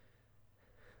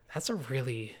 That's a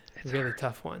really It's really hard.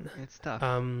 tough one. It's tough.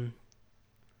 Um,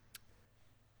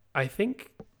 I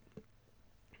think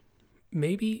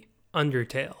maybe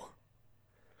Undertale.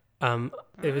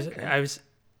 It was Okay.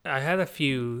 I had a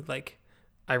few like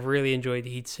I really enjoyed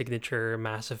Heat Signature,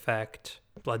 Mass Effect,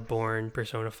 Bloodborne,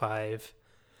 Persona 5.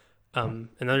 And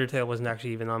Undertale wasn't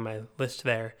actually even on my list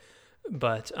there,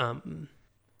 but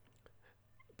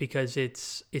because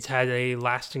it's had a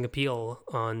lasting appeal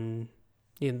on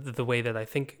the way that I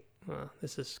think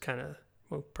this is kind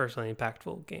of personally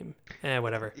impactful game.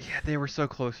 Whatever. Yeah, they were so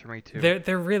close for me too.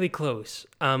 They're really close.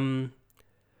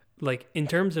 Like in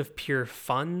terms of pure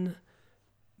fun,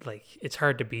 like it's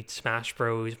hard to beat Smash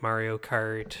Bros, Mario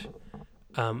Kart,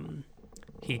 um,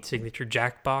 Heat Signature,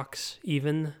 Jackbox,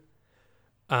 even.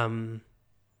 Um,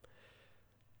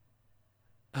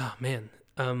 oh man.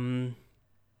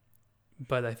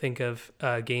 But I think of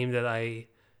a game that I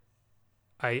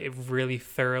really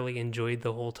thoroughly enjoyed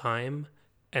the whole time,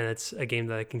 and it's a game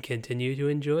that I can continue to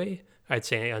enjoy. I'd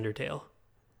say Undertale.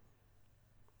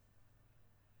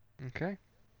 Okay.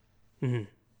 Mm-hmm.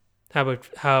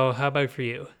 How about for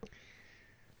you?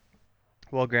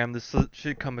 Well, Graham, this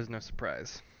should come as no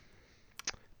surprise.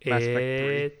 Mass Effect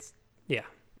 3. It's yeah.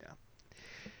 Yeah.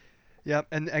 Yep.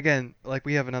 And again, like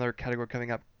we have another category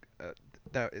coming up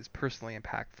that is personally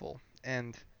impactful,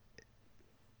 and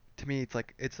to me,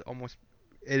 it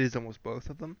is almost both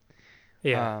of them.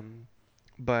 Yeah. Um,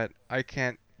 but I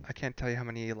can't tell you how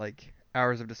many like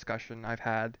hours of discussion I've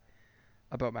had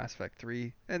about Mass Effect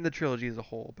 3 and the trilogy as a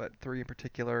whole, but 3 in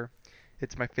particular.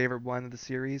 It's my favorite one of the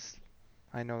series.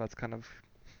 I know that's kind of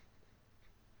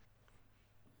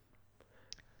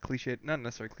cliche, not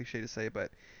necessarily cliche to say,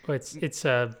 but Well, it's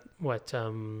what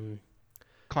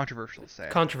controversial to say, I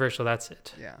think. controversial. That's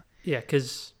it. Yeah. Yeah,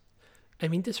 because I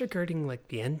mean, disregarding like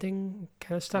the ending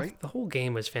kind of stuff, Right? the whole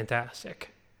game was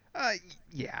fantastic.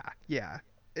 Yeah, yeah.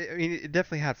 I mean, it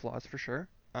definitely had flaws for sure.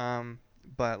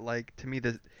 But like to me,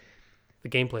 The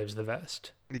gameplay was the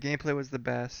best. the gameplay was the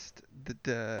best.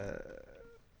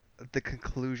 The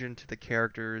conclusion to the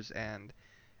characters, and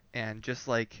just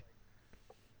like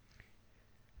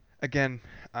again,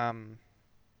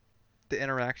 the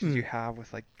interactions you Mm. have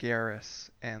with like Garrus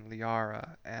and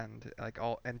Liara and like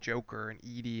all and Joker and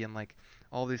Edie and like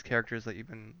all these characters that you've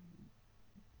been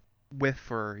with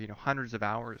for hundreds of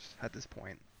hours at this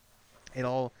point. It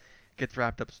all gets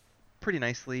wrapped up pretty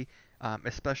nicely,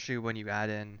 especially when you add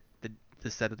in the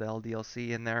the Citadel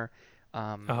DLC in there.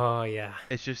 Um, Oh yeah.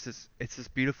 it's this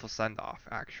beautiful send off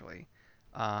actually.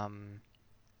 Um,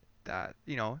 that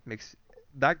makes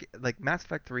like Mass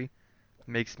Effect 3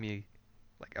 makes me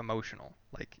like emotional.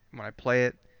 Like when I play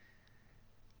it,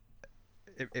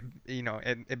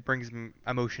 it brings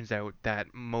emotions out that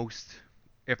most,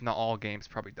 if not all, games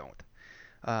probably don't.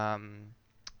 Um,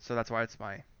 so that's why it's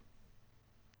my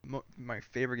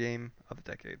favorite game of the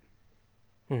decade.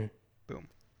 Hmm. Boom.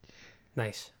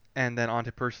 Nice. And then on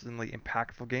to personally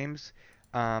impactful games.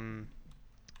 Um,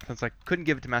 since I couldn't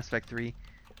give it to Mass Effect 3,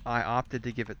 I opted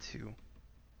to give it to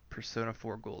Persona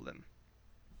 4 Golden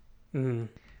Mm.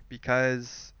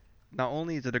 because not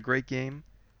only is it a great game,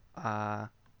 uh,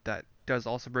 that does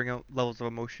also bring out levels of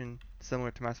emotion similar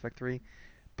to Mass Effect 3,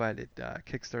 but it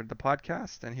kickstarted the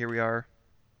podcast, and here we are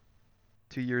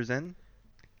 2 years in,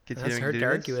 That's continuing to hard do to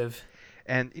argue this. with.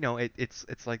 And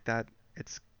it's like that.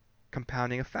 It's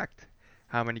compounding effect.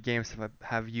 How many games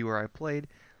have you or I played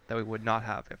that we would not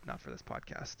have if not for this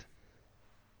podcast?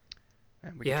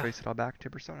 And we can Yeah. trace it all back to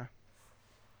Persona.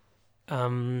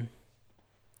 Um.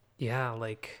 Yeah.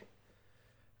 Like.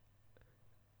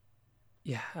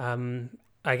 Yeah.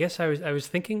 I guess I was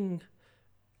thinking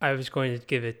I was going to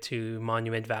give it to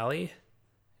Monument Valley,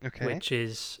 Okay. which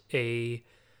is a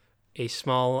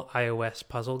small iOS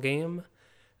puzzle game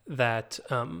that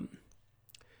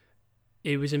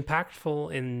it was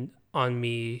impactful in on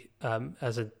me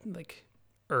as a like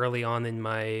early on in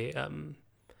my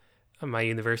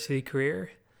university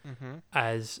career, Mhm.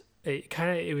 as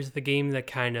it was the game that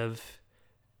kind of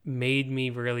made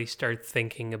me really start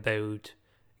thinking about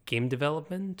game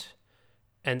development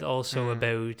and also Hmm.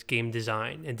 about game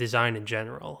design and design in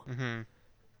general. Mhm.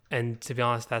 And to be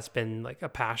honest, that's been like a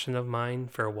passion of mine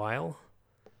for a while.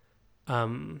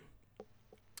 Um,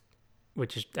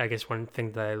 which is, I guess, one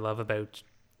thing that I love about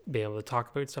being able to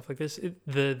talk about stuff like this.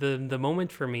 The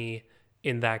moment for me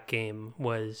in that game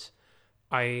was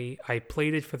I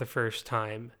played it for the first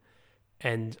time,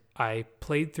 and I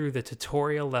played through the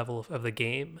tutorial level of the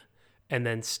game and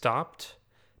then stopped,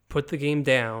 put the game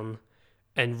down,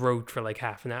 and wrote for like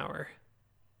half an hour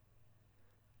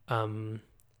um,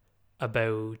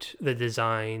 about the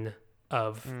design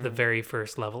of the Hmm. very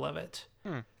first level of it.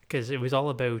 Hmm. Because it was all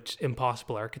about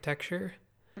impossible architecture.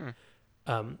 Hmm.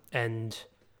 And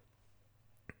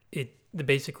it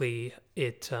basically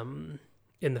it in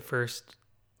the first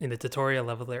in the tutorial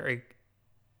level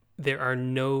there are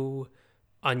no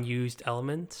unused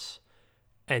elements,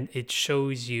 and it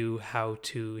shows you how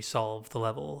to solve the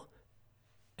level,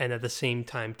 and at the same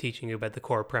time teaching you about the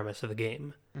core premise of the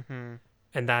game. Mhm.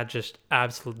 And that just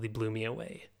absolutely blew me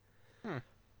away. Hmm.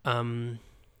 um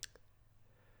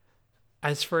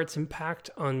as for its impact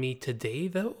on me today,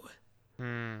 though,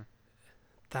 Hmm.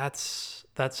 that's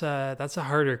a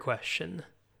harder question.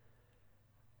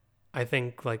 I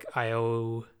think like I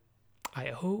owe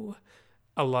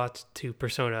a lot to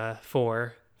Persona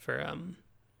 4 for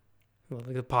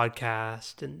like the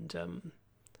podcast, and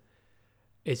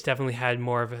it's definitely had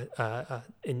more of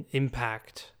an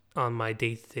impact on my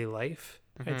day-to-day life,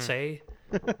 I'd Mhm. say.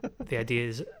 The idea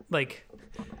is like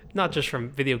not just from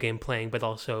video game playing, but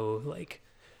also like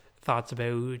thoughts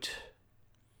about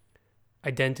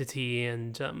identity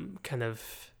and kind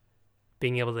of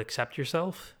being able to accept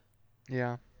yourself.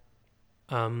 Yeah.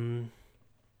 um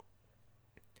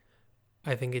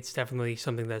I think it's definitely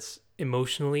something that's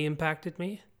emotionally impacted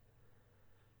me.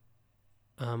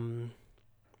 um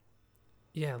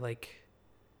yeah, like,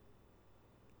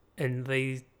 and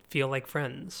they feel like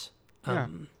friends. Yeah.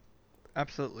 um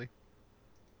Absolutely.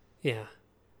 yeah,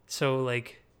 so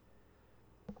like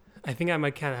I think I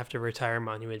might kind of have to retire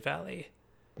Monument Valley.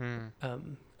 Hmm.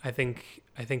 I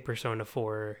think Persona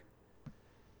 4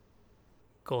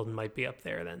 Golden might be up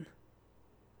there then.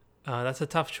 That's a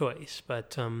tough choice,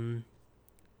 but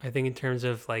I think in terms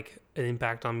of like an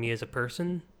impact on me as a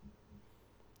person,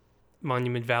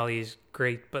 Monument Valley is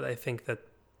great, but I think that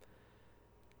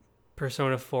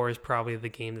Persona 4 is probably the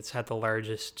game that's had the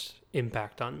largest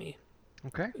impact on me.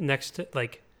 Okay. Next to,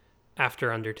 like, after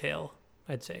Undertale,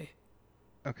 I'd say.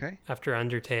 Okay. After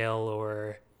Undertale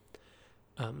or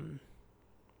um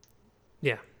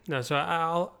yeah. No, so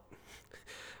I'll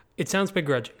it sounds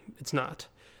begrudging. It's not.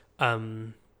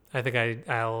 I think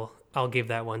I'll give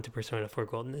that one to Persona 4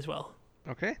 Golden as well.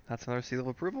 Okay. That's another seal of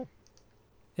approval.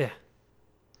 Yeah.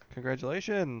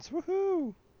 Congratulations.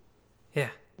 Woohoo. Yeah.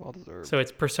 Well So deserved.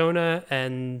 it's Persona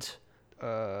and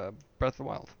Uh, Breath of the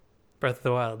Wild. Breath of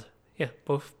the Wild. Yeah,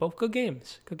 both good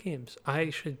games. Good games.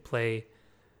 I should play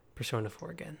Persona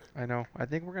 4 again. I know. I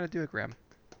think we're gonna do it, Graham.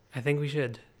 I think we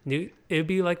should. It would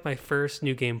be like my first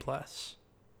New Game Plus.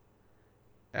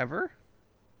 Ever?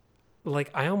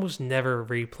 like I almost never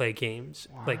replay games.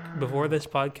 Like before Wow. this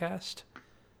podcast,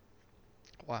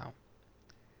 Wow.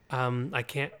 I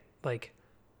can't like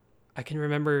I can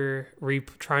remember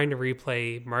trying to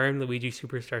replay Mario and Luigi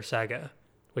Superstar Saga,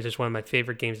 which is one of my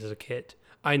favorite games as a kid.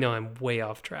 I know I'm way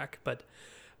off track, but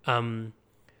um,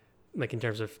 like in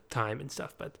terms of time and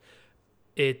stuff, but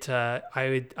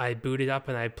I boot it up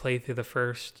and I'd play through the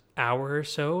first hour or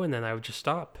so, and then I would just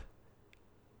stop.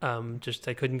 Just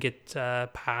I couldn't get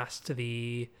past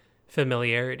the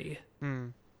familiarity. Hmm.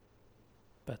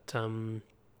 But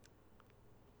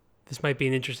this might be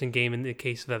an interesting game in the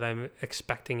case that I'm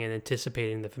expecting and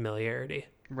anticipating the familiarity.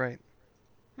 Right.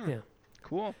 Hmm. Yeah.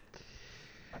 Cool.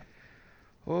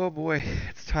 Oh boy,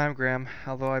 it's time, Graham.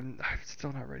 Although I'm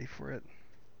still not ready for it.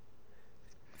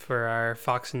 For our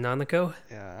Fox and Nanako.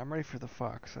 Yeah, I'm ready for the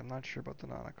fox. I'm not sure about the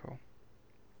Nanako.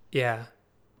 Yeah.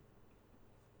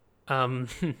 Um.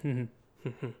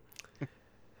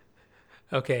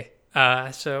 Okay.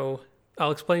 So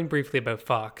I'll explain briefly about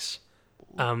Fox.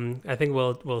 I think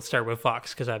we'll start with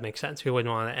Fox because that makes sense. We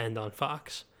wouldn't want to end on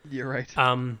Fox. You're right.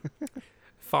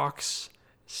 Fox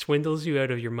swindles you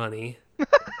out of your money.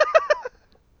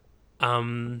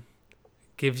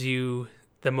 Gives you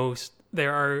the most.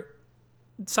 There are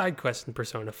side quests in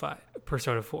Persona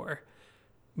 4.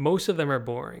 Most of them are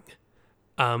boring.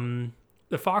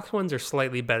 The Fox ones are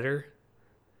slightly better,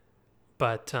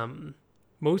 but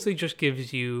mostly just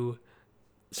gives you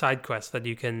side quests that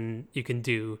you can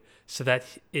do so that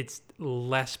it's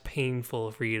less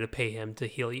painful for you to pay him to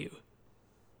heal you.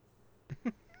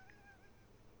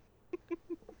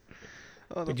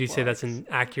 Oh, the Would you say that's fox. an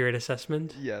accurate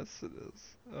assessment? Yes, it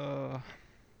is.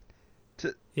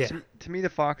 To, Yeah. to me, the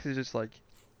fox is just like,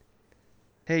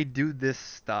 hey, do this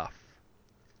stuff.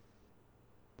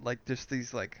 Like, just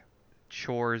these, like,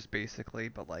 chores, basically,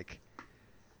 but, like,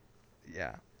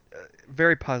 yeah.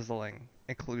 Very puzzling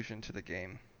inclusion to the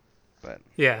game. But,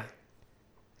 Yeah.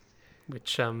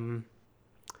 Which I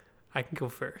can go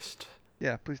first.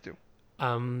 yeah, please do.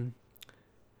 Um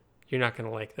you're not going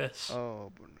to like this.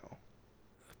 Oh, but no.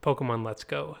 Pokemon Let's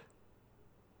Go.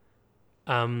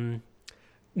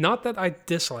 Not that I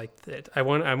disliked it. I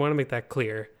want to make that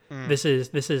clear. Mm, This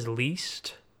is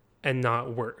least and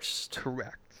not worst.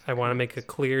 correct. I want to make a Correct.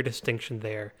 clear distinction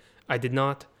there. I did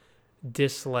not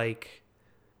dislike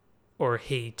or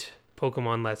hate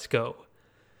Pokemon Let's Go.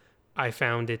 I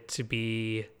found it to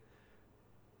be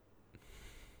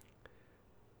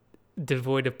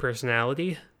devoid of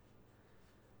personality.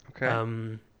 Okay.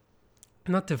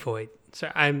 Not devoid. So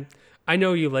I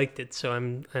know you liked it, so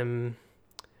I'm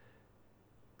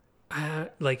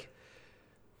like,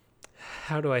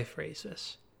 how do I phrase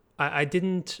this? I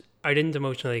didn't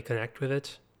emotionally connect with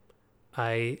it.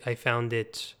 I found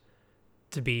it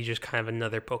to be just kind of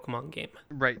another Pokemon game.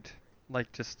 Right.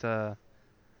 Like, just, kind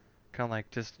of like,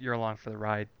 just, you're along for the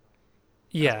ride,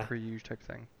 as Yeah, per usual type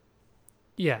thing.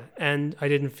 yeah, and I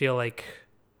didn't feel like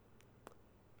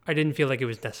it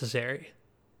was necessary.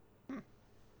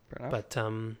 Fair enough. But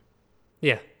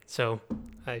yeah. So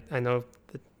I know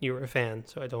that you were a fan,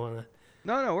 so I don't want to.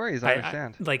 No, no worries. I I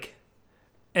understand. like,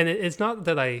 and it's not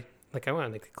that I like. I want to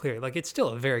make it clear. Like, it's still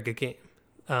a very good game.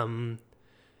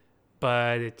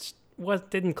 But it's what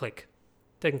didn't click,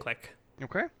 didn't click.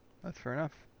 Okay. That's fair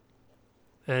enough.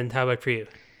 And how about for you?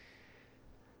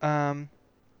 Um,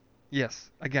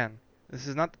 yes. Again, this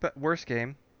is not the worst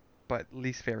game, but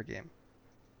least favorite game.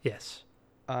 Yes.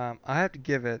 I have to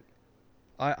give it.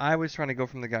 I was trying to go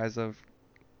from the guise of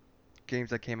games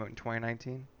that came out in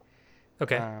 2019.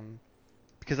 Okay.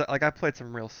 Because like I played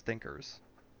some real stinkers.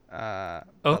 But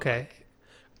Okay. like,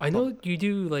 I but know you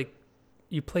do like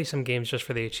you play some games just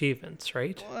for the achievements,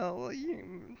 right? well,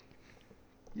 you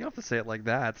don't have to say it like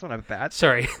that. It's not a bad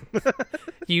Sorry. thing.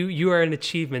 You are an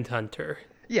achievement hunter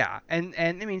Yeah, and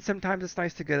I mean sometimes it's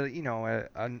nice to get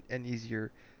an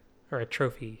easier or a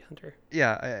trophy hunter.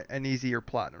 an easier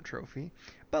platinum trophy.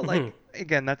 But Hmm. like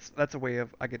again, that's a way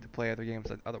of I get to play other games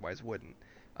that otherwise wouldn't.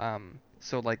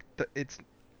 So like it's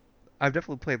I've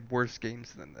definitely played worse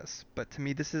games than this, but to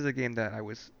me this is a game that I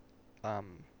was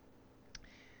um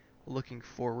looking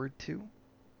forward to.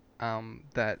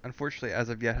 That unfortunately as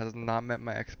of yet has not met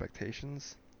my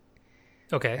expectations,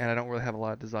 Okay. and I don't really have a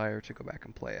lot of desire to go back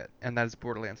and play it. And that is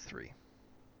Borderlands 3.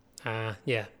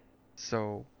 Yeah.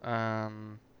 So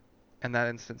in that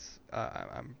instance,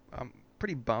 I'm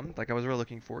pretty bummed. Like I was really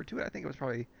looking forward to it. I think it was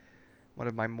probably one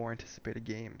of my more anticipated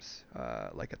games,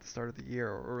 like at the start of the year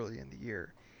or early in the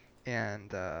year,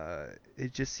 and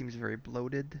it just seems very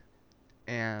bloated,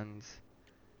 and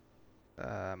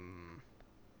um,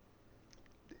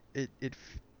 it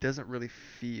doesn't really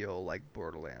feel like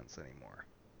Borderlands anymore.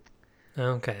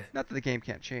 Okay. Not that the game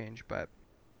can't change, but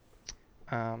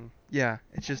yeah,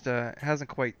 it's just it hasn't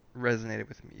quite resonated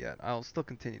with me yet. I'll still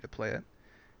continue to play it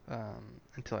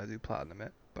until I do platinum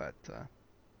it. But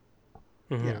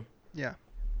yeah, Mm-hmm. yeah,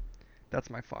 that's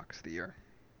my Fox of the year.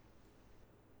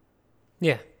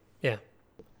 Yeah. Yeah.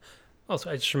 Also,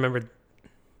 I just remembered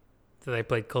that I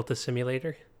played Cultist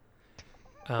Simulator.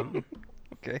 Um.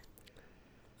 Okay.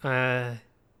 Yeah.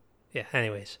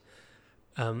 Anyways.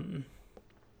 Um.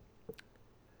 I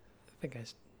think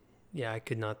I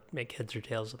could not make heads or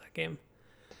tails of that game.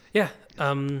 Yeah.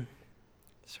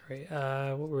 Sorry.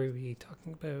 What were we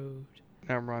talking about?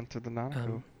 Now we're on to the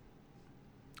Nanako.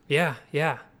 Yeah.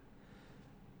 Yeah.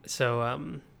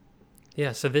 So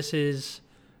yeah. So this is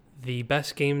the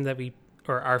best game that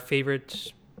or our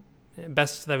favorite,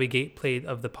 best that we played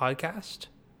of the podcast,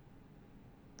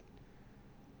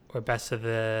 or best of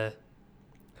the.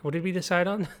 What did we decide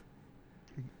on?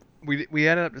 We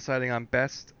ended up deciding on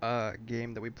best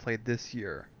game that we played this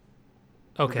year,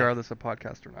 Okay. regardless of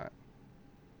podcast or not.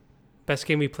 Best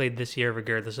game we played this year,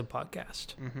 regardless of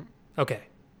podcast. Mm-hmm. Okay.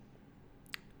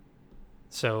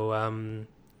 So,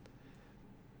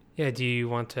 yeah, do you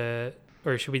want to,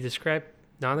 or should we describe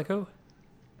Nanako?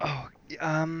 Oh,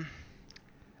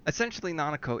 essentially um,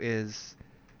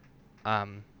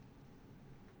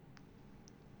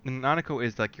 Nanako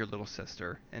is like your little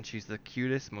sister, and she's the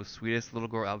cutest, most sweetest little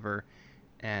girl ever,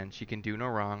 and she can do no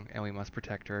wrong, and we must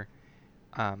protect her.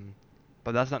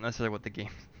 But that's not necessarily what the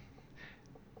game.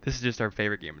 This is just our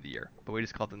favorite game of the year, but we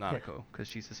just call it the Nanako because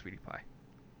she's a sweetie pie.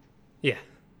 Yeah.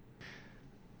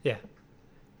 Yeah.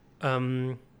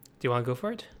 Do you want to go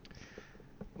for it?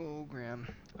 Oh, Graham.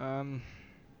 I don't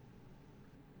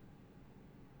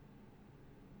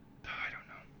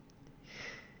know.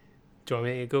 Do you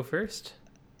want me to go first?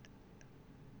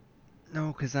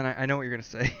 No, because then I know what you're gonna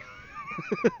say.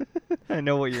 I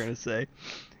know what you're gonna say.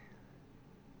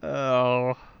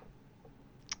 Oh.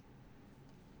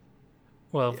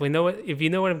 Well, if you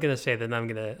know what I'm gonna say, then I'm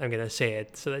gonna say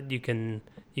it so that you can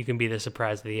be the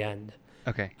surprise at the end.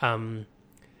 Okay.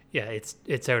 Yeah,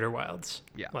 it's Outer Wilds.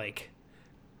 Yeah. Like,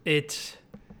 I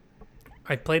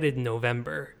played it in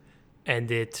November,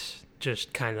 and it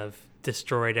just kind of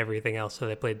destroyed everything else that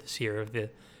I played this year, with the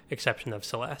exception of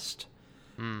Celeste.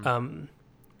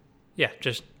 Yeah,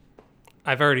 just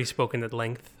I've already spoken at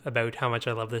length about how much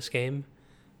I love this game,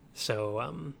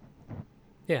 so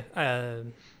yeah,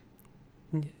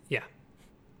 yeah.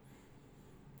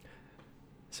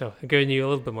 So I'm giving you a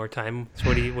little bit more time. So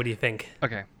what do you think?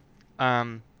 Okay.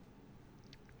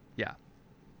 Yeah.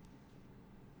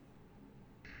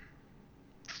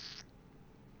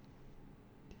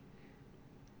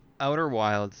 Outer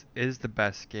Wilds is the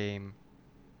best game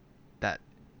that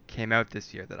came out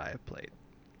this year that I have played.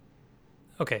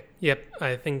 Okay. Yep.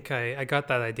 I think I got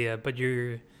that idea, but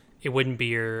it wouldn't be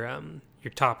your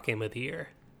top game of the year.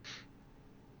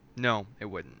 No, it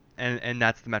wouldn't. And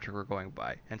that's the metric we're going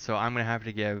by. And so I'm going to have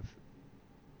to give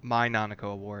my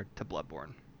Nanako award to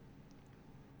Bloodborne.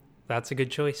 That's a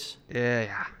good choice.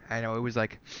 Yeah, I know. It was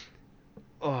like,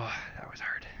 oh, that was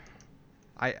hard.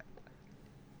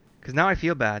 Because now I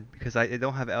feel bad because I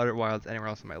don't have Outer Wilds anywhere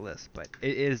else on my list, but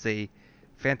it is a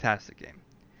fantastic game.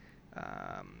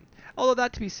 Although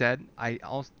that to be said,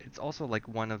 it's also like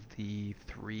one of the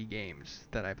 3 games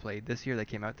that I played this year that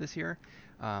came out this year.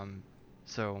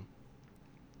 So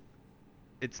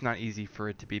it's not easy for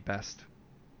it to be best.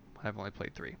 I've only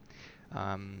played 3.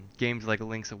 Games like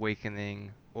Link's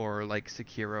Awakening or like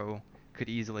Sekiro could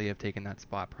easily have taken that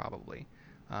spot probably.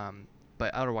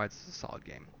 But Outer Wilds is a solid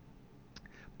game.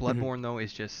 Bloodborne though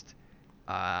is just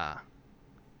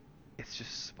it's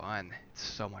just fun. It's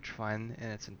so much fun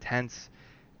and it's intense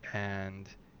and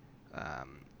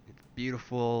it's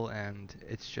beautiful and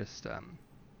it's just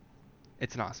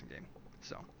it's an awesome game.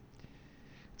 So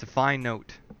it's a fine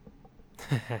note.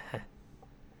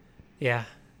 Yeah.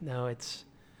 No,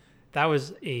 that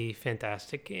was a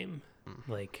fantastic game.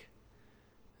 Like,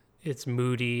 it's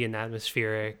moody and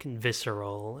atmospheric and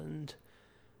visceral, and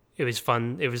it was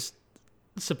fun. It was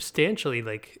substantially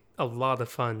like a lot of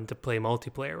fun to play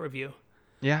multiplayer with you.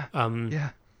 Yeah.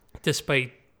 Yeah.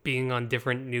 Despite being on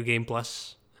different New Game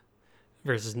Plus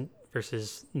versus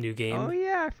New Game. Oh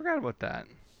yeah, I forgot about that.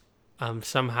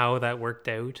 Somehow that worked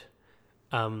out.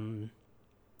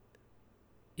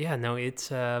 Yeah, no,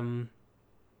 it's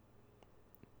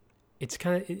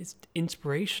it's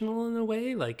inspirational in a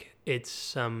way. Like,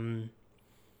 it's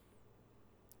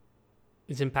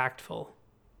impactful.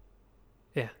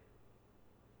 Yeah.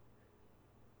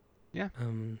 Yeah.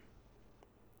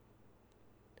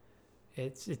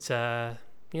 It's a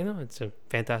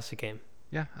fantastic game.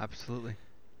 Yeah, absolutely.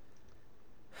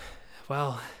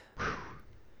 well,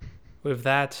 with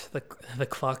that, the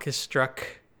clock has struck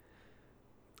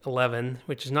 11,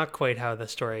 which is not quite how the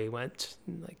story went,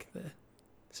 like the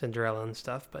Cinderella and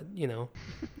stuff, but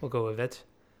we'll go with it.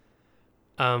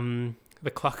 The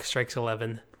clock strikes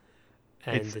 11,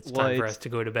 and it's time for us to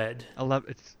go to bed.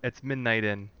 11. It's midnight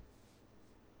in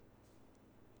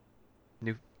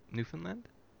Newfoundland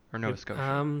or Nova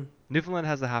Scotia. Newfoundland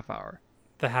has a half hour.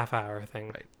 The half hour thing.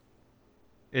 Right.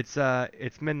 It's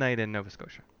midnight in Nova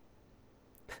Scotia.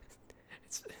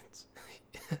 it's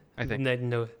I think. Midnight.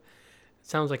 No, it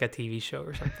sounds like a TV show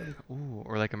or something. Ooh,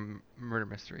 or like a murder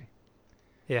mystery.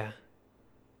 Yeah.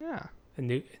 Yeah.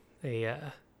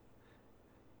 A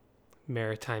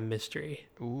maritime mystery.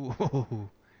 Ooh. You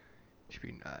should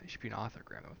be an author,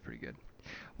 Graham. That was pretty good.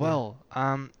 Well,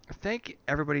 thank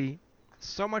everybody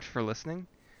so much for listening.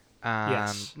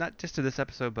 Yes. Not just to this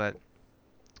episode, but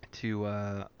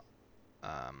to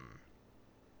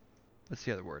what's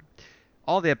the other word?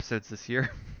 All the episodes this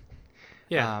year.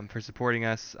 Yeah. For supporting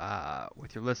us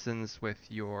with your listens, with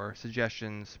your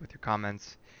suggestions, with your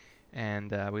comments,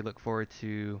 and we look forward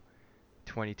to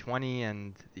 2020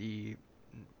 and the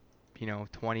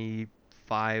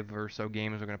 25 or so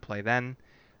games we're going to play then.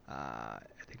 I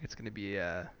think it's going to be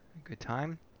a good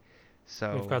time.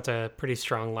 So we've got a pretty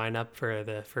strong lineup for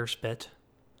the first bit.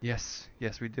 Yes,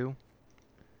 we do.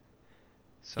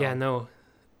 So yeah, no,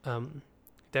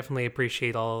 definitely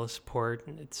appreciate all the support,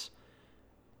 and it's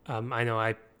I know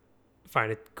I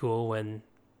find it cool when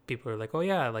people are like, oh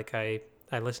yeah, like I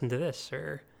listened to this,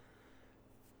 or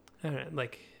I don't know,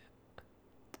 like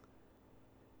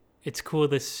it's cool.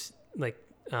 This like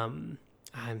I'm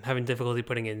having difficulty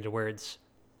putting it into words,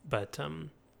 but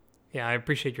yeah, I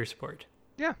appreciate your support.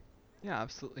 Yeah,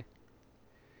 absolutely.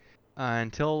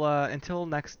 Until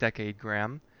next decade,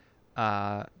 Graham.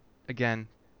 Again,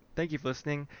 thank you for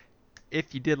listening.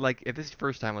 If this is your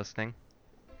first time listening,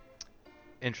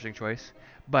 interesting choice.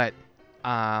 But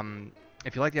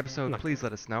if you like the episode, please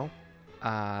let us know.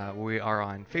 We are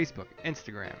on Facebook,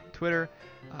 Instagram, Twitter,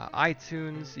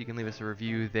 iTunes. You can leave us a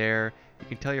review there. You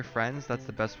can tell your friends. That's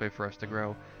the best way for us to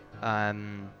grow.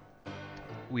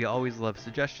 We always love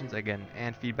suggestions, again,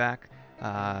 and feedback.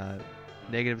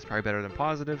 Negative is probably better than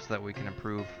positive, so that we can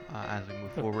improve as we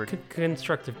move forward.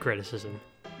 Constructive criticism.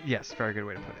 Yes, very good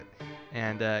way to put it.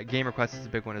 And game requests is a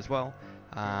big one as well.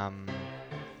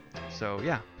 So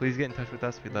yeah, please get in touch with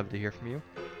us. We'd love to hear from you.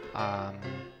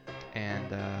 And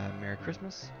Merry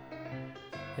Christmas.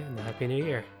 And Happy New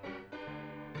Year.